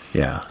Duck.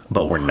 Yeah.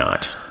 But we're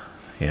not.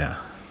 Yeah.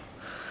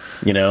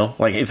 You know,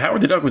 like if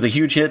Howard the Duck was a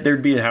huge hit,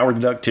 there'd be a Howard the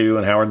Duck 2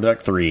 and Howard the Duck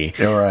 3.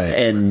 You're right.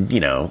 And, you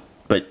know,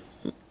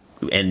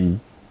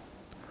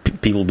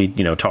 people would be,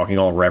 you know, talking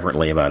all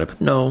reverently about it.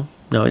 But no,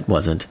 it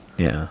wasn't.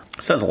 Yeah.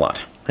 It says a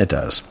lot. It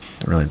does.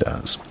 It really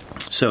does.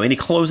 So any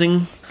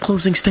closing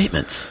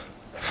statements?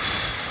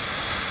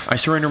 I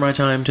surrender my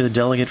time to the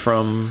delegate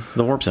from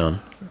the Warp Zone.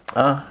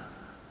 Oh,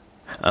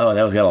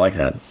 that was good. I like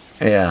that.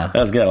 Yeah.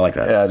 That was good. I like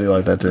that. Yeah, I do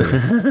like that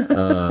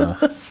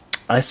too.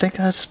 I think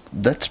that's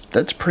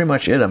pretty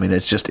much it. I mean,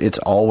 it's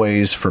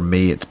always, for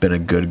me, it's been a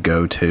good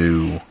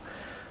go-to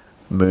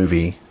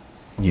movie.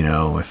 You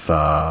know, if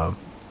I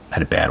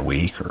had a bad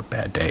week or a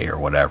bad day or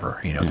whatever,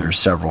 you know, there's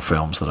several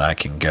films that I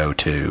can go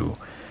to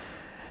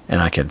and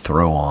I can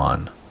throw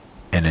on,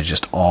 and it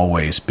just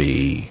always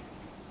be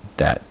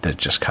that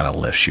just kind of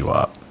lifts you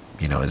up.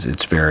 You know,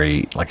 it's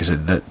very, like I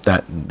said,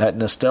 that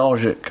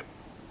nostalgic.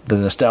 The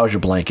nostalgia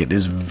blanket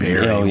is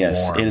very warm.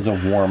 It is a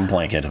warm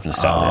blanket of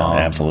nostalgia.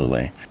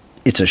 Absolutely.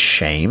 It's a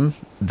shame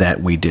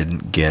that we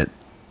didn't get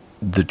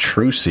the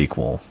true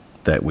sequel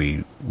that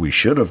we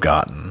should have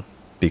gotten,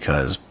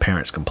 because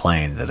parents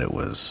complained that it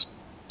was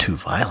too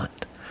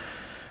violent.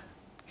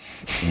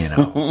 You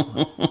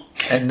know.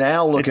 And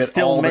now look at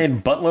still all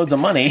made buttloads of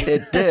money.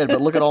 It did,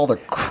 but look at all the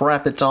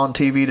crap that's on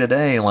TV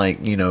today.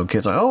 Like, you know,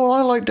 kids are like, oh,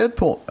 I like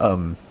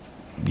Deadpool.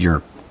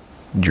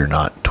 You're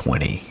not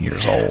 20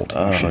 years old.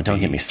 Don't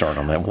get me started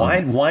on that.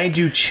 Why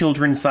do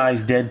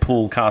children-sized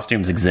Deadpool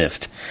costumes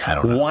exist? I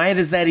don't know. Why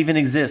does that even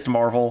exist,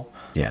 Marvel?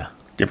 Yeah.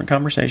 Different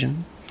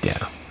conversation.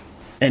 Yeah.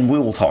 And we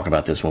will talk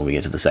about this when we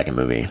get to the second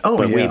movie.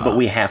 But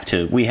we have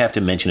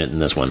to mention it in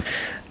this one.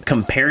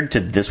 Compared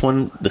to this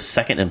one, the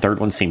second and third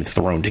one seem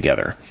thrown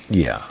together.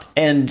 Yeah.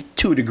 And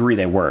to a degree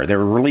they were. They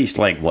were released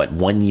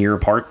 1 year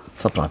apart?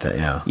 Something like that,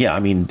 yeah. Yeah, I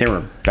mean, they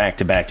were back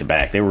to back to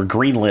back. They were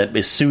greenlit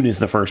as soon as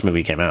the first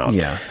movie came out.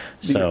 Yeah.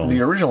 So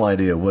the original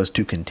idea was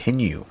to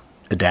continue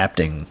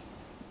adapting,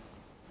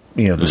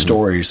 you know, the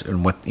stories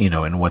and what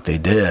they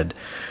did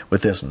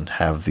with this, and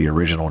have the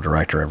original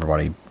director,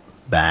 everybody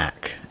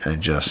back. And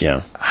just,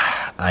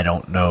 I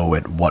don't know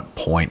at what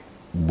point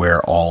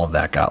where all of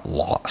that got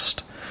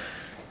lost.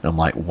 And I'm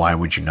like, why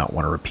would you not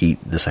want to repeat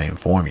the same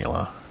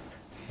formula?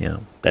 You know,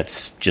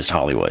 that's just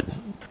Hollywood.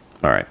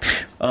 All right.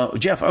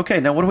 Jeff, okay,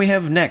 now what do we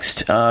have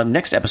next?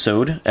 Next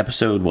episode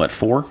what,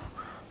 4?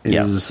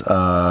 Is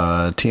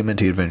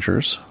TMNT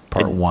Adventures,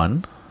 Part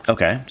 1.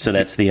 Okay, so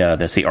that's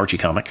the Archie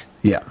comic.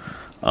 Yeah.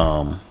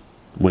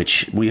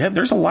 Which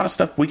there's a lot of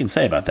stuff we can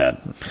say about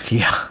that.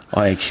 Yeah.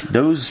 Like,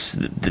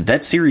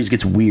 that series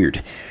gets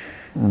weird.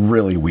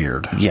 Really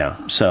weird. Yeah,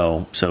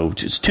 so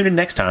just tune in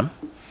next time.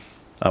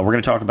 We're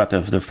going to talk about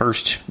the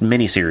first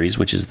miniseries,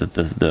 which is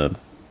the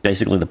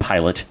basically the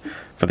pilot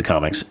for the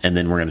comics, and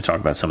then we're going to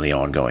talk about some of the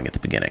ongoing at the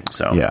beginning.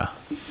 So yeah,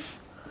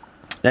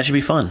 that should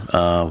be fun.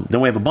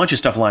 Then we have a bunch of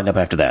stuff lined up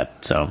after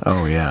that. So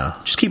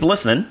just keep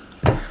listening.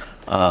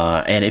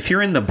 And if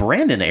you're in the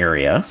Brandon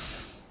area,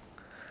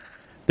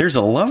 there's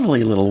a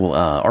lovely little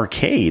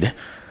arcade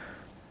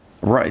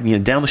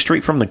right down the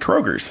street from the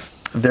Kroger's.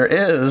 There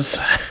is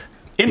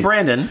in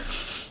Brandon.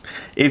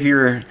 If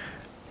you're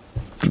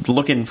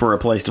looking for a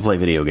place to play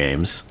video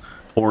games,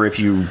 or if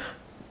you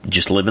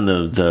just live in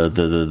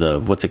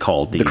the what's it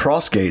called? The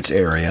Crossgates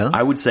area.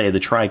 I would say the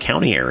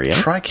Tri-County area.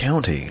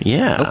 Tri-County.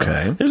 Yeah.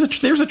 Okay. There's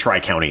a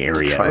Tri-County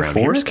area around here.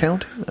 Tri-Forest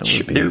County?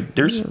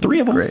 There's 3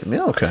 of them. Great.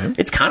 Yeah, okay.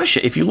 It's kind of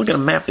if you look at a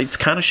map, it's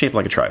kind of shaped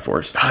like a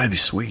Triforce. Oh, that'd be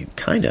sweet.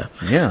 Kind of.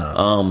 Yeah.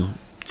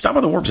 Stop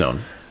by the Warp Zone.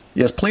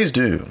 Yes, please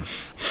do.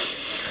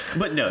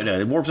 But no,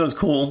 the Warp Zone's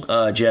cool.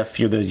 Jeff,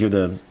 you're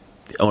the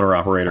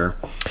owner-operator.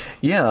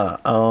 Yeah.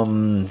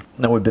 Now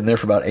we've been there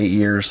for about 8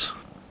 years.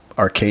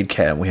 Arcade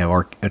cabinet. We have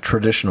a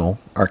traditional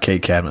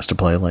arcade cabinets to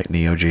play, like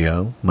Neo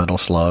Geo, Metal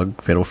Slug,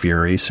 Fatal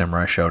Fury,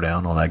 Samurai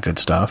Showdown, all that good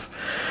stuff.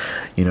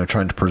 You know,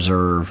 trying to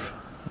preserve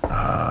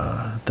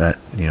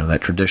that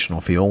traditional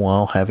feel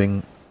while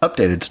having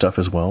updated stuff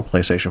as well.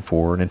 PlayStation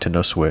 4,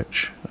 Nintendo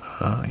Switch,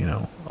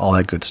 all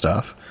that good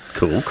stuff.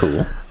 Cool.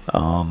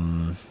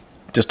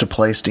 Just a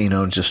place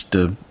to, just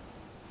to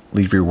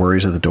leave your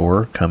worries at the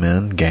door, come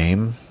in,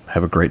 game,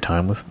 have a great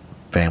time with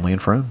family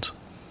and friends.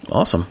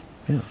 Awesome.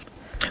 Yeah.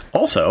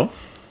 Also,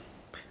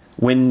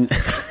 when the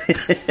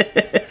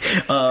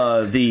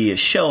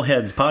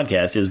Shellheads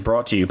podcast is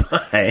brought to you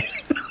by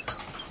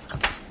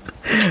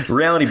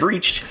Reality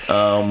Breached.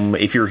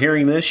 If you're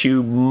hearing this,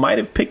 you might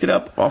have picked it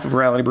up off of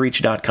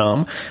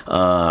realitybreached.com.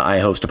 I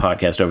host a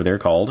podcast over there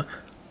called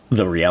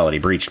The Reality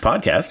Breached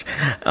Podcast.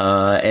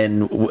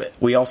 And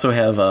we also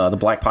have The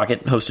Black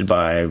Pocket, hosted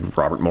by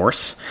Robert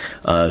Morse,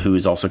 who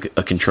is also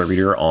a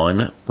contributor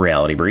on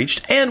Reality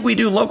Breached. And we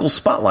do local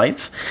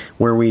spotlights,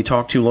 where we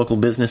talk to local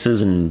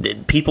businesses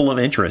and people of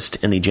interest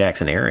in the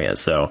Jackson area.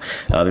 So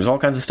there's all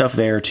kinds of stuff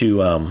there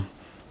to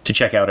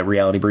check out at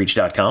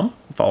realitybreached.com.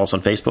 Follow us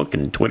on Facebook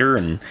and Twitter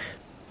and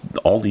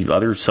all the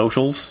other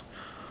socials.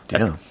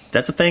 Yeah.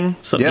 That's a thing?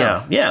 So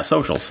yeah,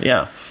 socials,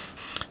 yeah.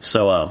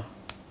 So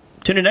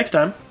tune in next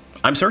time.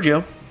 I'm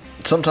Sergio.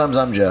 Sometimes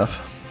I'm Jeff.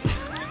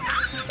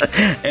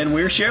 And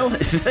we're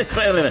Shellheads.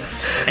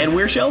 And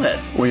we're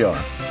Shellheads. We are.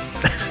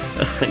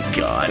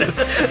 God.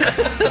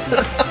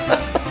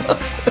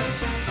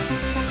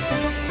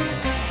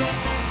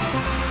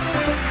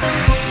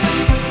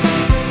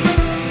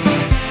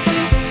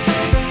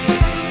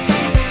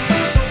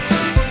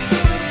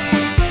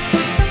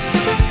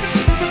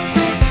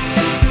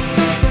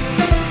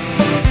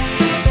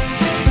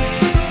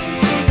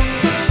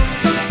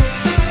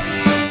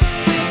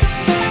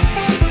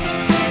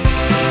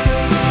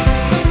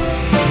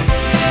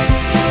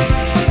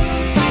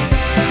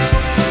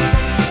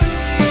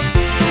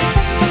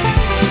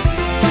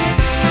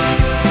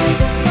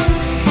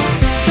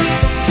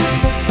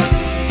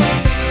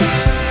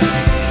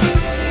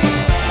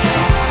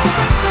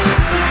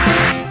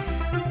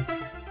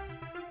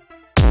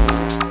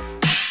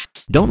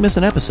 Don't miss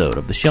an episode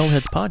of the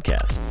Shellheads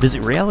Podcast.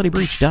 Visit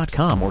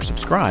realitybreach.com or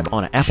subscribe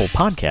on Apple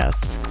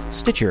Podcasts,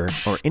 Stitcher,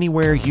 or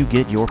anywhere you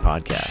get your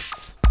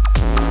podcasts.